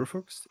for the hero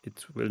focus.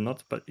 It will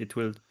not, but it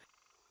will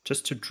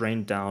just to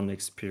drain down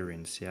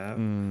experience, yeah.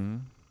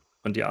 Mm,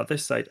 On the other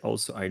side,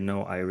 also, I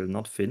know I will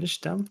not finish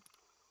them,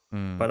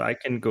 mm. but I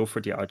can go for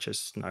the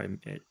archers now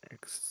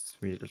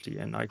immediately,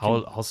 and I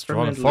can How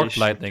strong permanently Fog shoot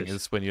Lightning this.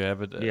 is when you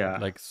have it Yeah,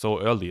 like so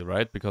early,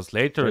 right? Because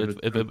later very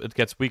true. it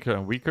gets weaker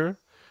and weaker,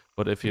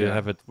 but if you Yeah,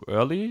 have it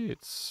early,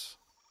 it's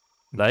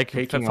like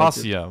taking out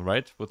the Phasia,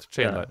 right? With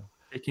Chain yeah, Light.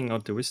 taking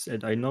out the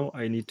wizard. I know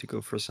I need to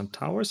go for some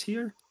towers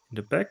here in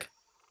the back.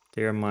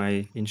 They are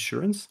my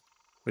insurance.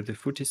 With the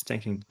footies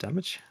tanking the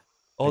damage.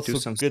 I do Also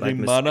some slight getting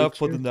mana mistake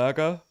for the here.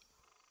 Naga.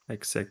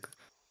 Exactly.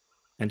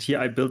 And here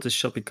I built this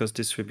shop because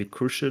this will be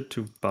crucial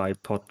to buy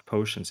pot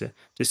potions. Yeah.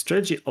 This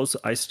strategy also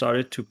I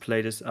started to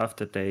play this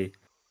after they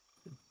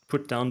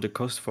put down the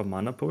cost for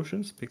mana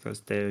potions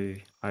because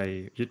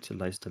I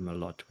utilize them a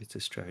lot with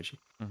this strategy.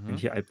 And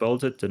here I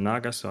bolted the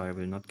Naga so I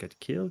will not get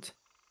killed.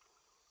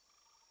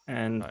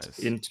 And Nice.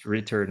 in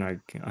return,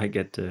 I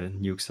get the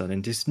nukes out.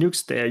 And these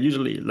nukes, they are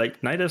usually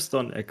like Nightelfs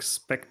don't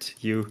expect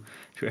you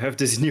to have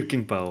this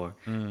nuking power.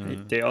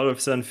 They all of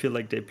a sudden feel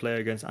like they play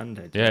against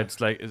undead. Yeah, Yeah,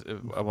 it's like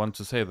I want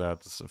to say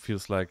that it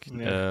feels like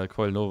yeah,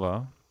 Coil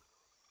Nova,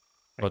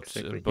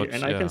 exactly. Here, but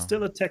and I can yeah.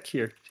 still attack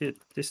here.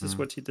 This is Mm,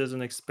 what he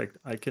doesn't expect.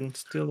 I can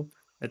still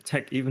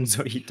attack even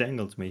though he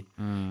dangled me.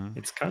 mm,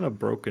 It's kind of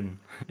broken,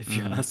 if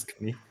you mm, ask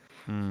me.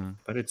 mm.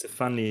 But it's a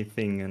funny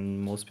thing,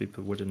 and most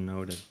people wouldn't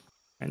know that.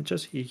 And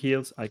just he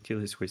heals, I kill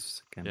his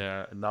wisps again.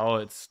 Yeah, now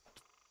it's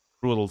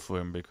brutal for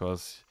him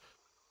because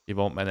he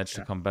won't manage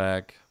to Yeah. come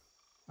back.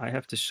 I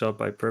have the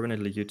shop, I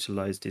permanently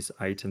utilize these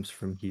items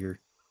from here.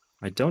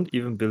 I don't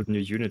even build new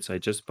units, I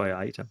just buy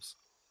items.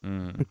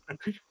 Mm.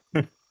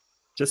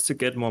 Just to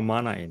get more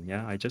mana in,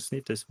 yeah? I just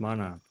need this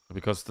mana.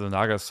 Because the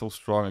Naga is so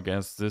strong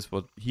against this,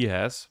 what he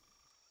has.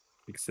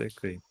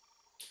 Exactly.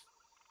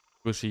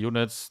 Squishy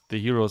units, the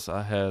heroes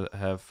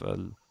have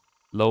a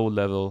low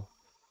level.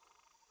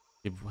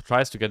 He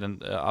tries to get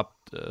up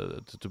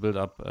to build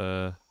up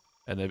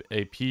an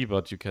AP,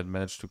 but you can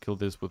manage to kill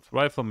this with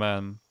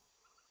Rifleman.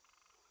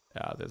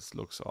 Yeah, this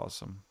looks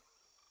awesome.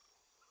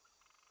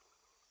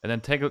 And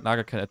then Tangled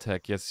Naga can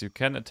attack. Yes, you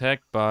can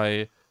attack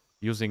by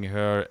using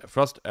her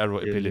Frost Arrow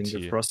Building the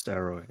ability. frost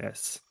arrow,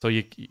 yes. So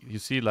you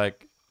see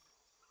like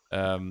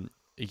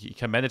you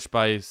can manage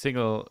by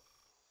single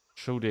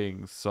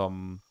shooting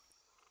some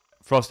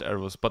frost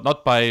arrows, but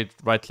not by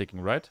right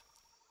clicking, right?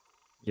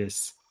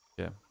 Yes.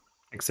 Yeah.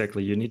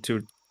 Exactly. You need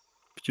to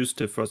use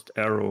the frost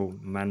arrow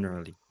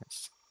manually.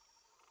 Yes.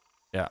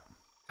 Yeah.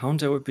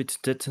 Counter would be to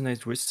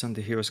detonate wisps on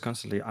the heroes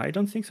constantly. I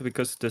don't think so,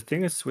 because the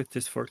thing is with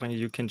this fork line,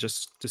 you can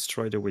just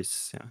destroy the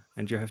wisps, yeah.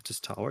 And you have these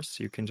towers,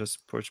 so you can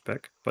just push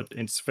back. But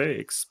it's very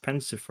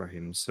expensive for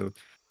him, so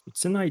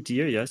it's an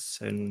idea, yes,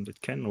 and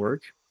it can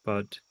work,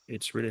 but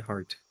it's really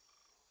hard.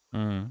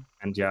 Mm.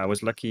 And yeah, I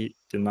was lucky.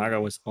 The Naga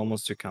was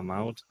almost to come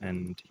out,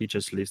 and he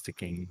just leaves the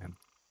game. And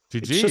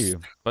it's GG. just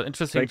But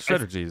interesting like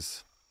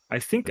strategies. I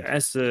think Good.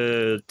 as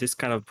this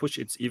kind of push,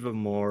 it's even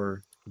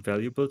more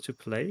valuable to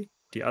play.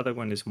 The other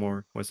one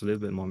was a little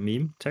bit more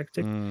meme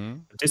tactic. Mm.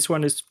 This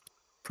one is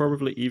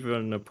probably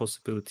even a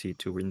possibility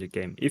to win the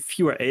game if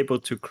you are able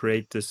to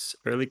create this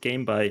early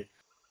game by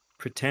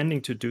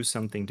pretending to do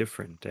something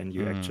different than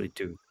you Mm. actually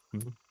do.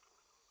 Mhm.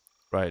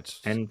 Right.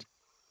 And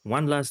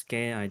one last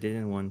game I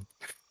didn't want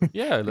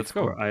Yeah, let's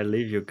go. before I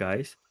leave you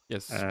guys,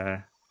 Yes.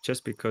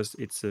 just because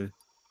it's a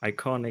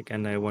iconic,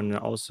 and I want to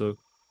also.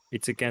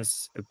 It's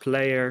against a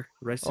player.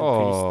 Rest in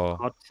peace, Oh,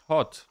 Hot.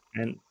 hot.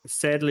 And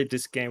sadly,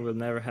 this game will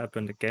never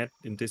happen again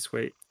in this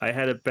way. I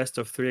had a best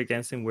of 3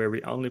 against him where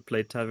we only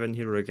played Tavern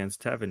Hero against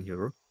Tavern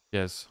Hero.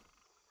 Yes.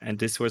 And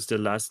this was the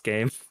last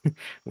game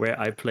where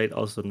I played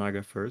also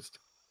Naga first.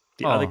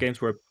 The other Oh,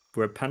 games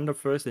were Panda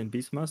first and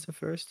Beastmaster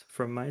first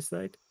from my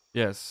side.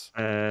 yes.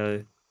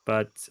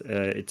 But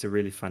it's a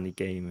really funny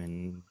game,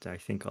 and I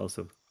think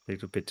also a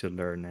little bit to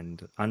learn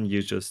and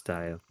unusual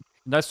style.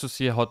 Nice to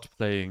see hot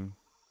playing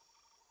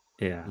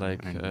Yeah,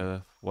 like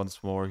and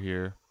once more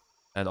here.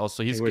 And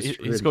also it he's was he's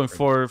really going great.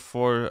 for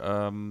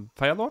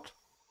Firelord?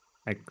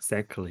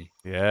 Exactly.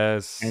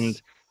 Yes.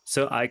 And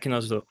so I can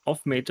also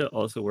off meta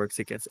also works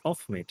against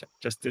off meta,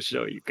 just to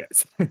show you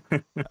guys.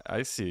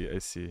 I see, I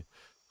see.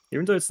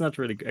 Even though it's not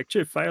really good.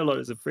 Actually, Firelord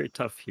is a very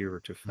tough hero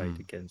to fight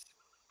Hmm. against.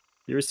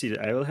 You will see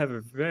that I will have a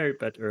very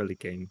bad early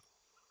game.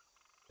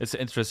 It's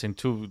interesting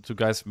two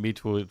guys meet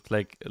who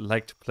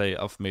like to play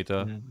off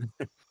meta.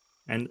 Yeah.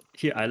 And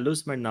here I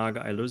lose my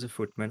Naga, I lose a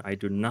Footman, I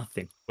do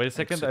nothing. Wait a Like,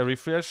 second, so I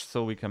refresh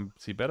so we can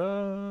see better.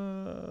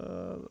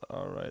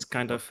 Alright. it's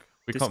kind Well, of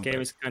we this come game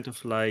back. is kind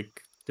of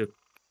like the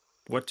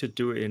what to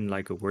do in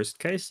like a worst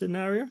case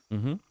scenario.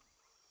 Mm-hmm.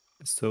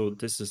 So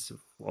this is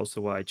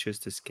also why I choose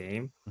this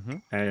game. Mm-hmm.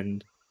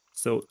 And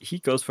so he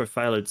goes for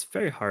File. It's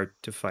very hard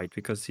to fight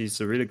because he's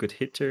a really good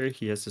hitter.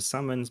 He has the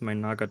summons. My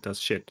Naga does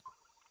shit.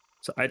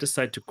 So I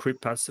decide to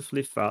creep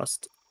passively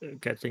fast,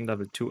 getting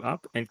level 2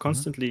 up, and Mm-hmm.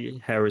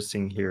 constantly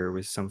harassing here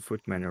with some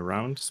footmen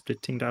around,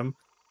 splitting them.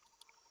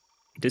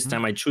 This Mm-hmm.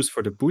 time I choose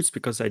for the boots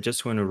because I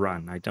just want to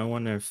run. I don't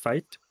want to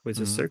fight with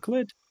a Mm-hmm.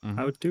 circlet. I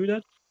Mm-hmm. would do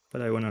that,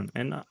 but I want to.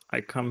 And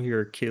I come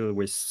here kill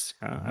with.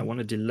 I Mm-hmm. want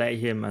to delay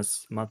him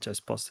as much as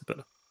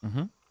possible.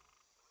 Mm-hmm.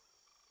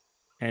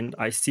 And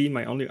I see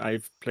my only.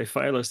 I play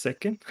Fire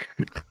second.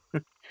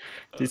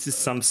 This is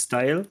some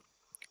style.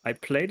 I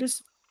play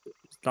this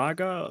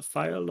Naga,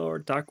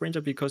 Firelord, Dark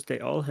Ranger because they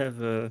all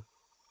have a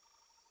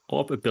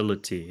orb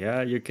ability.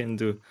 Yeah, you can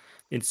do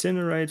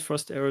Incinerate,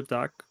 Frost Arrow,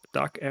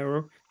 Dark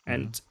Arrow, Mm-hmm.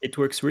 and it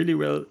works really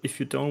well if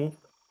you don't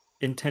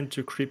intend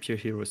to creep your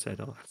heroes at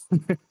all.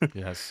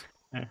 Yes.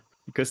 Yeah,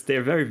 because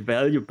they're very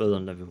valuable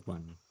on level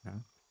 1. Yeah?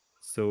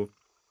 So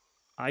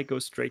I go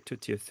straight to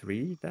tier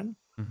 3 then,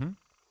 Mm-hmm.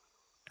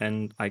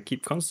 and I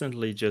keep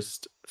constantly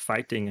just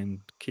fighting and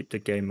keep the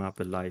game up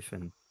alive,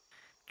 and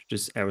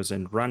just arrows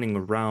and running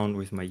around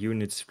with my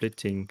units,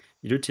 splitting,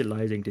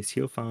 utilizing these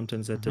heal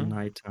fountains at the Mm-hmm.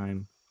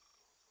 nighttime.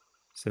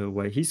 So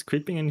while he's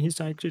creeping and he's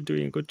actually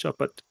doing a good job,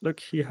 but look,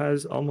 he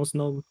has almost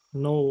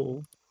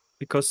no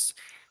because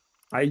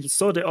I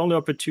saw the only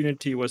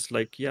opportunity was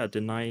like, yeah,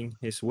 denying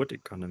his wood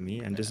economy,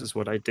 and this Yeah. is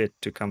what I did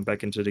to come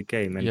back into the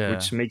game, and Yeah.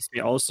 which makes me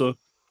also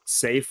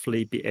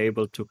safely be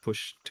able to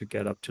push to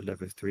get up to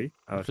level 3, to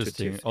tier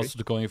Interesting. 3.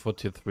 Also going for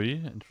tier 3.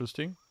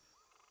 Interesting.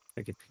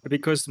 Okay,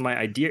 because my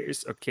idea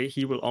is okay,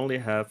 he will only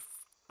have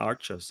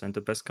archers, and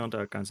the best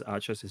counter against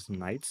archers is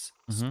knights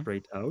Mm-hmm.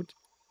 straight out.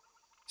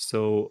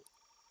 So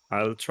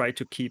I'll try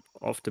to keep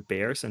off the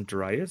bears and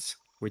dryads,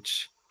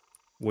 which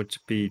would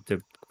be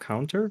the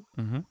counter,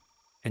 Mm-hmm.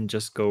 and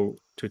just go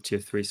to tier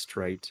 3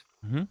 straight,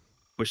 Mm-hmm.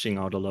 pushing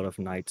out a lot of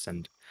knights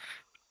and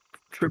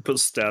triple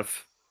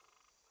staff,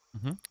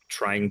 Mm-hmm.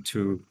 trying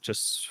to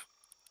just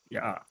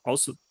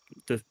also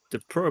the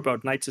pro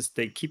about knights is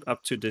they keep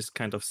up to this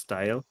kind of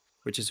style,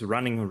 which is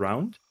running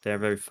around. They're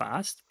very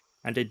fast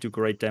and they do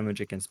great damage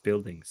against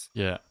buildings.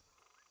 Yeah.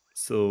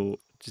 So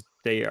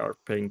they are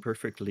playing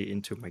perfectly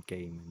into my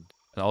game. And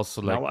And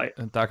also like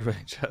now Dark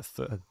Rangers.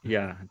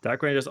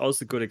 Dark Ranger is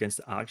also good against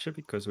Archer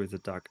because with the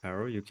Dark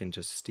Arrow you can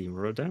just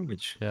steamroll them,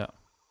 which Yeah.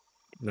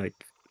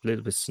 like a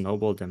little bit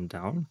snowball them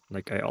down.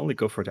 Like I only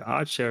go for the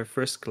Archer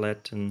first,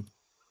 skeleton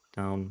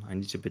down. I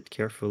need to be a bit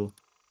careful.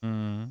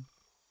 Mm.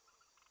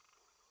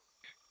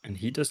 And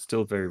he does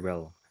still very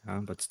well.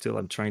 But still,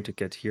 I'm trying to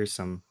get here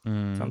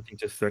Mm. something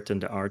to threaten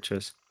the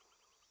archers.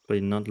 By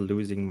not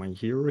losing my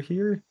hero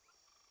here.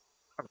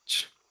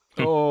 Ouch.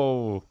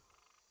 Oh.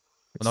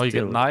 But Now you get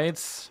still,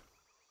 knights.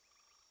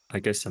 I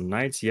guess some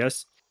knights,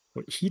 yes.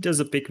 But he does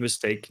a big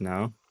mistake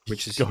now.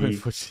 which He's is going he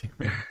for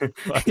Chimera.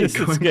 What is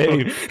this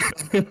going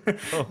for. game?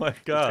 Oh my It's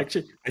god.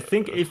 actually, I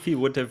think if he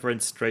would have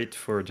went straight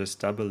for just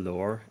double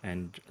lore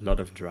and a lot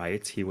of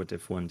Dryads, he would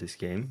have won this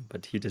game.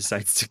 But he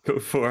decides to go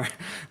for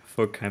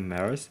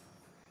Chimeras,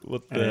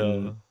 What the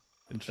and hell?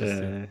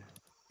 Interesting. uh,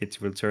 it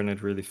will turn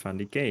out really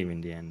funny game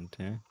in the end.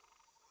 Yeah.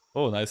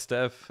 Oh, nice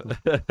staff.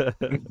 Yeah,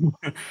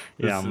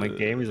 This my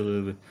game is a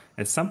little bit.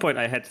 At some point,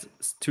 I had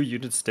 2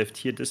 units staffed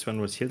here. This one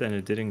was healed, and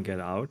it didn't get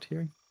out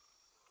here.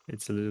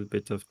 It's a little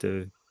bit of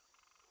the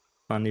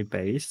funny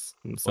base.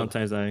 And well,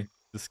 sometimes I,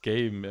 this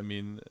game, I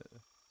mean,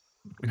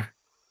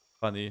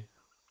 funny.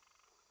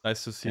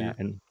 Nice to yeah, see.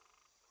 and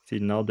see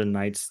now the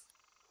knights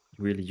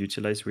really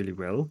utilize really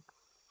well,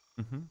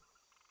 Mm-hmm.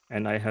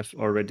 and I have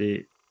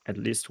already at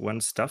least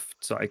one stuff,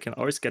 so I can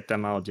always get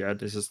them out. Yeah,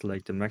 this is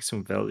like the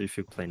maximum value if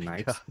you play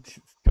My god, knights. he's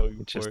going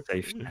You just for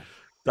save. He's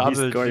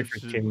double. going for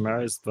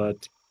chimeras,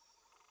 but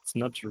it's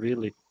not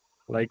really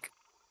like.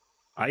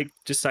 I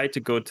decide to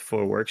go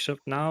for a workshop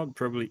now.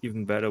 Probably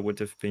even better would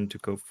have been to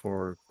go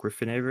for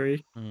Griffin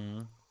Aviary.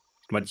 Mm.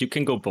 But you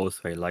can go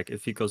both way. Like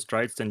if he goes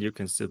Strides, then you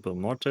can still build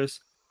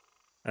mortars.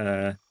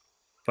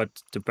 But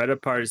the better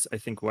part is, I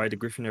think, why the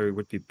Griffin Aviary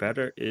would be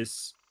better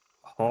is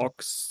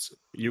Hawks.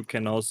 You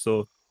can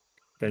also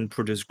then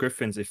produce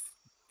Griffins if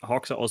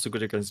Hawks are also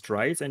good against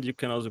Strides, and you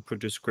can also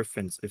produce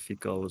Griffins if he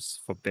goes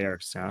for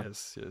Bears. Yeah,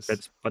 Yes,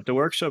 yes. but the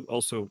workshop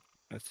also,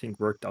 I think,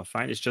 worked out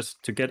fine. It's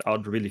just to get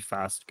out really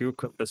fast.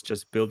 Let's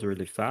just build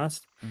really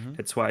fast. Mm-hmm.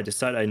 That's why I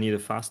decided I need a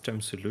fast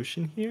term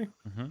solution here.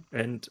 Mm-hmm.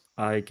 And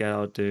I get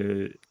out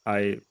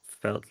I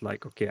felt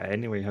like, okay, I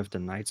anyway have the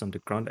knights on the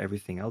ground.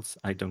 Everything else,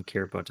 I don't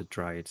care about the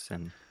Dryads.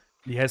 And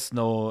He has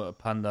no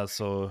panda,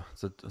 so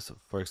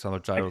for example,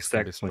 gyros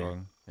can be exactly.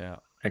 strong. Yeah.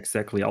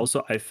 Exactly.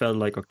 Also, I felt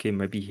like, okay,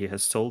 maybe he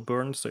has soul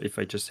burn. So if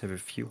I just have a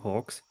few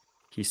hawks,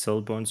 he soul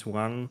burns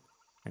one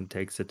and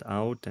takes it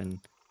out. And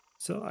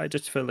so I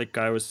just felt like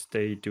Gyros,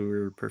 they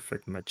do a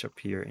perfect matchup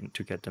here and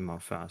to get them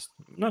out fast.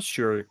 Not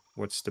sure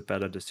what's the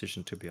better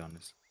decision, to be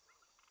honest.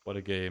 What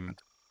a game.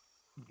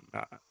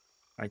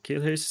 I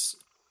kill his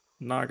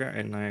Naga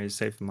and I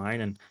save mine.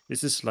 And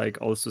this is like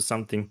also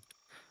something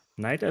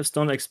Night Elves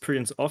don't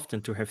experience often,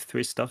 to have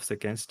 3 stuffs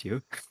against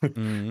you.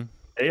 Mm-hmm.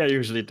 They are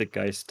usually the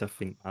guys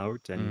stuffing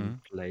out and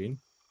Mm-hmm. playing.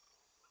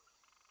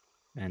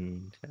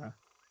 And yeah,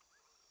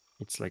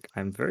 it's like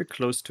I'm very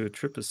close to a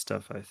triple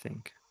stuff, I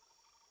think.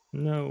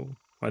 No,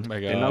 Oh but my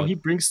and now god. he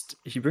brings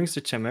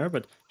the Chimera,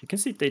 but you can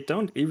see they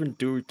don't even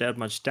do that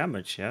much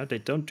damage. Yeah, they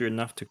don't do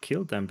enough to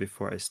kill them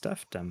before I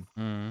stuff them.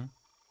 Mm-hmm.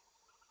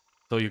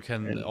 So you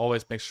can And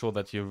always make sure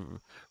that you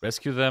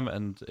rescue them,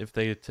 and if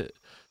they try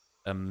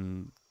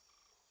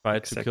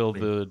to kill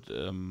exactly,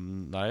 the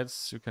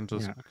knights, you can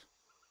just yeah.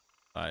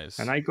 nice.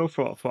 And I go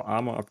for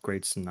armor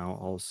upgrades now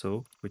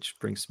also, which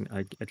brings me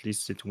I at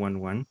least it's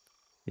 1/1,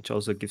 which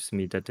also gives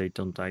me that they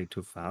don't die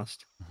too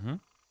fast. Mm-hmm.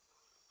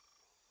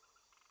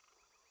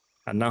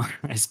 And now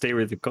I stay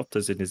with the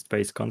copters in his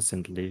base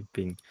constantly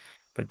being,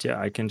 but yeah,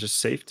 I can just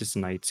save these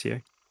knights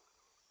here.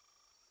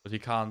 But he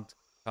can't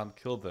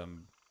kill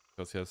them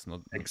because he has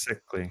not.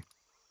 Exactly.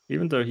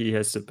 Even though he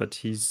has it, but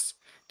he's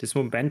this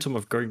momentum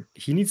of going.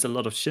 He needs a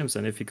lot of shims,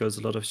 and if he goes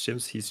a lot of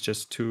shims, he's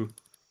just too.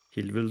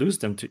 He will lose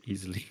them too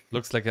easily.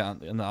 Looks like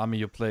an army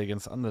you play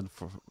against undead,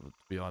 to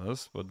be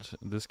honest. But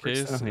in this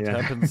case, it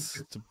Yeah.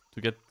 happens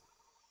to get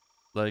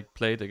like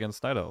played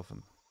against Nightelf.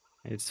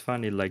 It's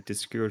funny, like the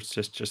Skurks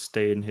just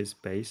stay in his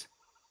base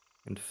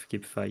and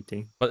keep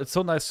fighting. But it's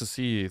so nice to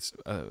see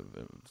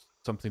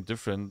something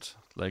different.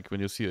 Like when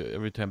you see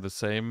every time the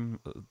same,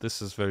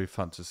 this is very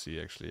fun to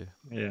see. Actually,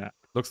 Yeah,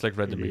 looks like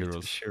random it is for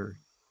heroes. sure.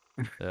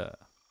 Yeah,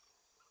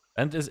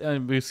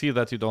 and we see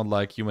that you don't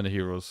like human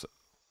heroes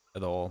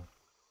at all.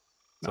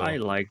 So I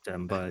like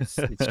them, but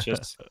it's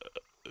just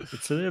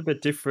it's a little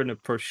bit different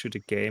approach to the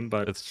game.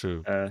 But that's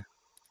true.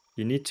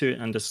 you need to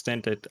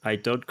understand that I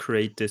don't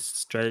create these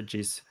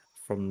strategies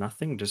from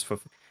nothing. Just for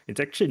it's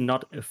actually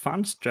not a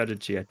fun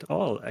strategy at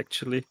all.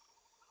 Actually,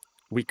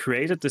 we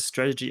created this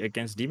strategy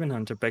against Demon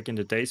Hunter back in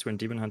the days when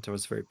Demon Hunter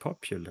was very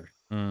popular.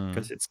 Mm,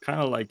 Because it's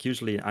kind of like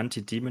usually an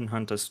anti-Demon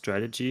Hunter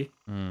strategy,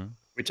 mm,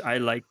 which I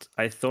liked.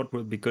 I thought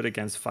will be good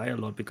against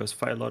Firelord because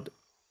Firelord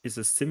is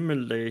a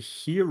similar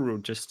hero,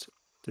 just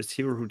this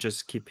hero who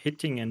just keep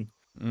hitting and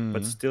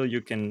but mm, still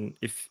you can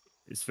if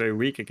it's very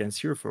weak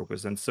against hero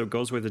focus, and so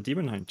goes with the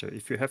Demon Hunter.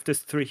 If you have these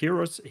 3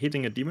 heroes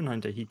hitting a Demon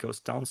Hunter, he goes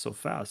down so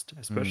fast,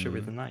 especially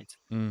with the mm, knight.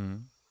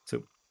 mm.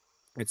 So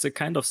it's a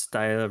kind of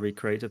style we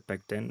created back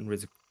then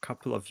with a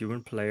couple of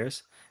human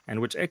players, and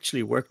which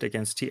actually worked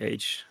against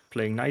TH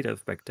playing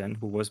Nightelf back then,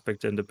 who was back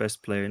then the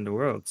best player in the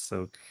world.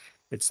 So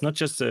it's not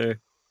just a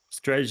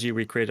strategy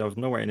we created out of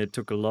nowhere, and it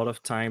took a lot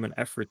of time and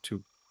effort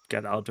to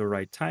get out the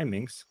right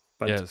timings.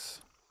 But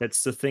Yes.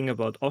 that's the thing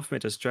about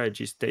off-meta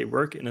strategies. They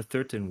work in a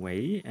certain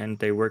way, and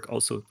they work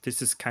also.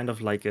 This is kind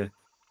of like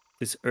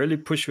this early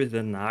push with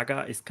the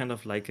Naga is kind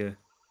of like in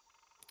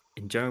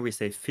German we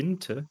say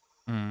Finte.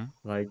 Mm,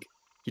 Like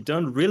you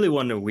don't really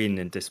want to win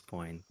at this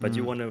point, but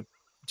you mm, want to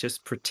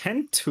just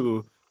pretend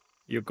to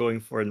you're going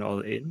for an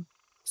all-in.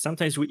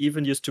 Sometimes we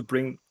even used to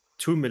bring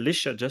 2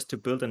 militia just to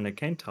build an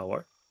arcane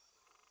tower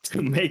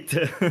to make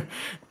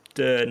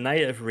the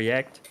Nightelf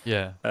react.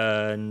 Yeah.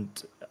 And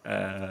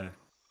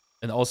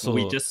And we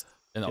also, just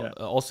yeah.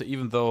 also,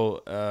 even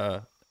though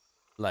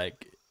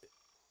like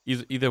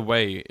either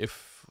way,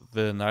 if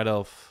the Night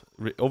Elf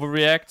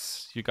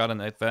overreacts, you got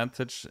an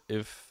advantage.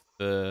 If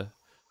the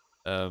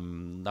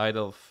Night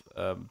Elf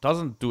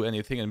doesn't do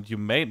anything, and you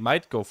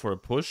might go for a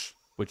push,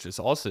 which is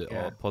also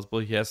Yeah, possible.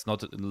 He has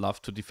not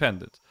enough to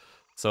defend it,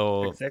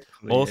 so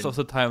exactly. most And of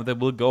the time they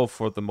will go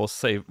for the most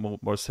safe,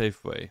 more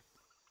safe way.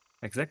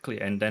 exactly.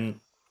 And then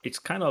it's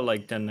kind of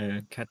like then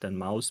a cat and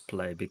mouse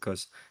play,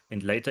 because in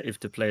later, if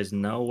the players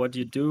know what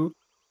you do,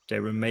 they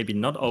will maybe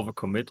not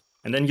overcommit,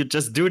 and then you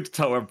just do the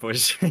tower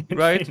push and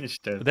Right. finish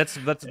them. That's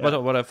Yeah,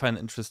 what I find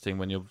interesting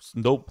when you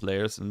know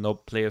players and no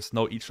players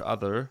know each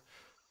other.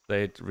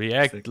 They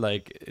react exactly.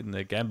 like in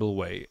a gamble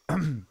way.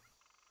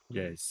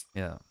 Yes.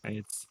 Yeah.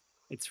 And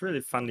it's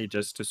really funny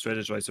just to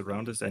strategize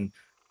around this. And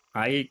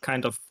I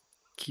kind of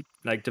keep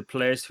like the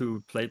players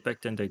who played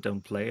back then, they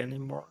don't play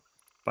anymore.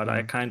 But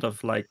I Mm. kind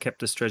of like kept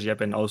the strategy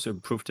up and also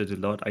improved it a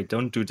lot. I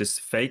don't do this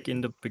fake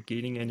in the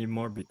beginning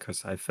anymore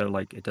because I felt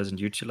like it doesn't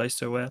utilize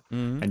so well.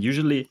 Mm. And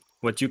usually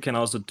what you can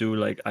also do,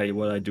 like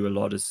what I do a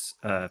lot is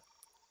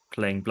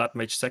playing Blood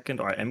Mage second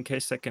or MK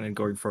second and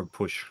going for a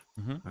push.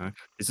 Mm-hmm.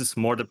 This is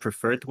more the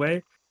preferred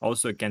way,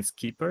 also against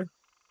Keeper.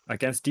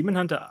 Against Demon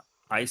Hunter,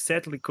 I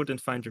sadly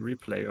couldn't find a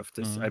replay of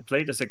this. I Mm.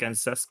 played this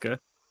against Sasuke,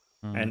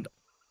 Mm. and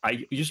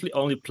I usually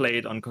only play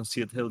it on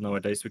Concealed Hill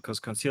nowadays because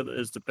Concealed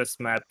is the best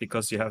map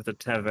because you have the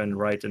tavern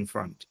right in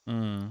front.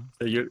 Mm.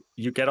 So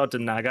you get out the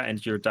Naga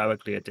and you're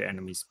directly at the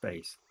enemy's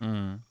base.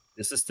 Mm.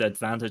 This is the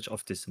advantage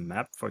of this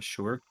map for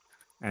sure.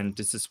 And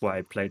this is why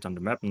I played on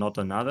the map, not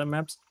on other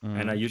maps.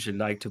 And I Mm. usually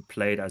like to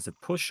play it as a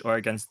push or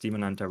against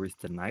Demon Hunter with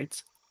the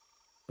Knights.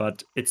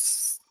 But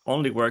it's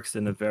only works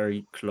in a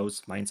very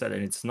close mindset,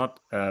 and it's not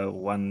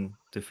one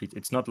defeat.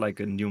 It's not like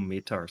a new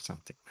meta or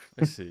something.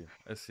 I see.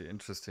 I see.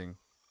 Interesting.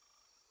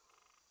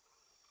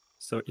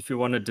 So if you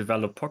want to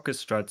develop pocket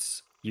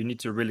strats, you need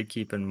to really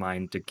keep in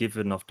mind the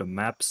given of the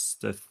maps,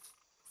 the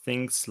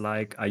things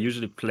like I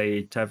usually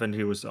play Tavern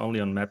Heroes only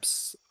on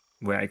maps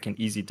where I can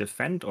easy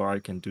defend or I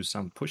can do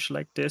some push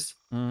like this.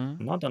 Mm.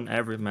 Not on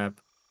every map,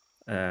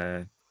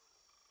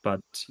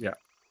 but yeah,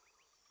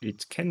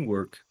 it can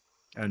work.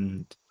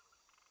 And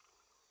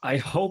I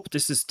hope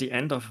this is the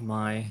end of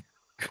my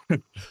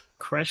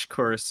crash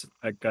course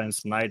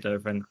against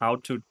Nightelf and how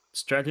to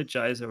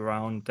strategize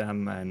around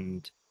them,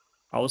 and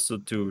also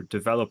to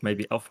develop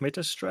maybe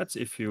off-meta strats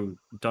if you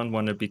don't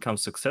want to become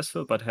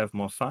successful but have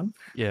more fun.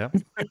 Yeah.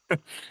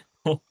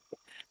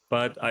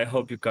 But I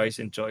hope you guys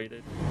enjoyed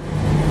it.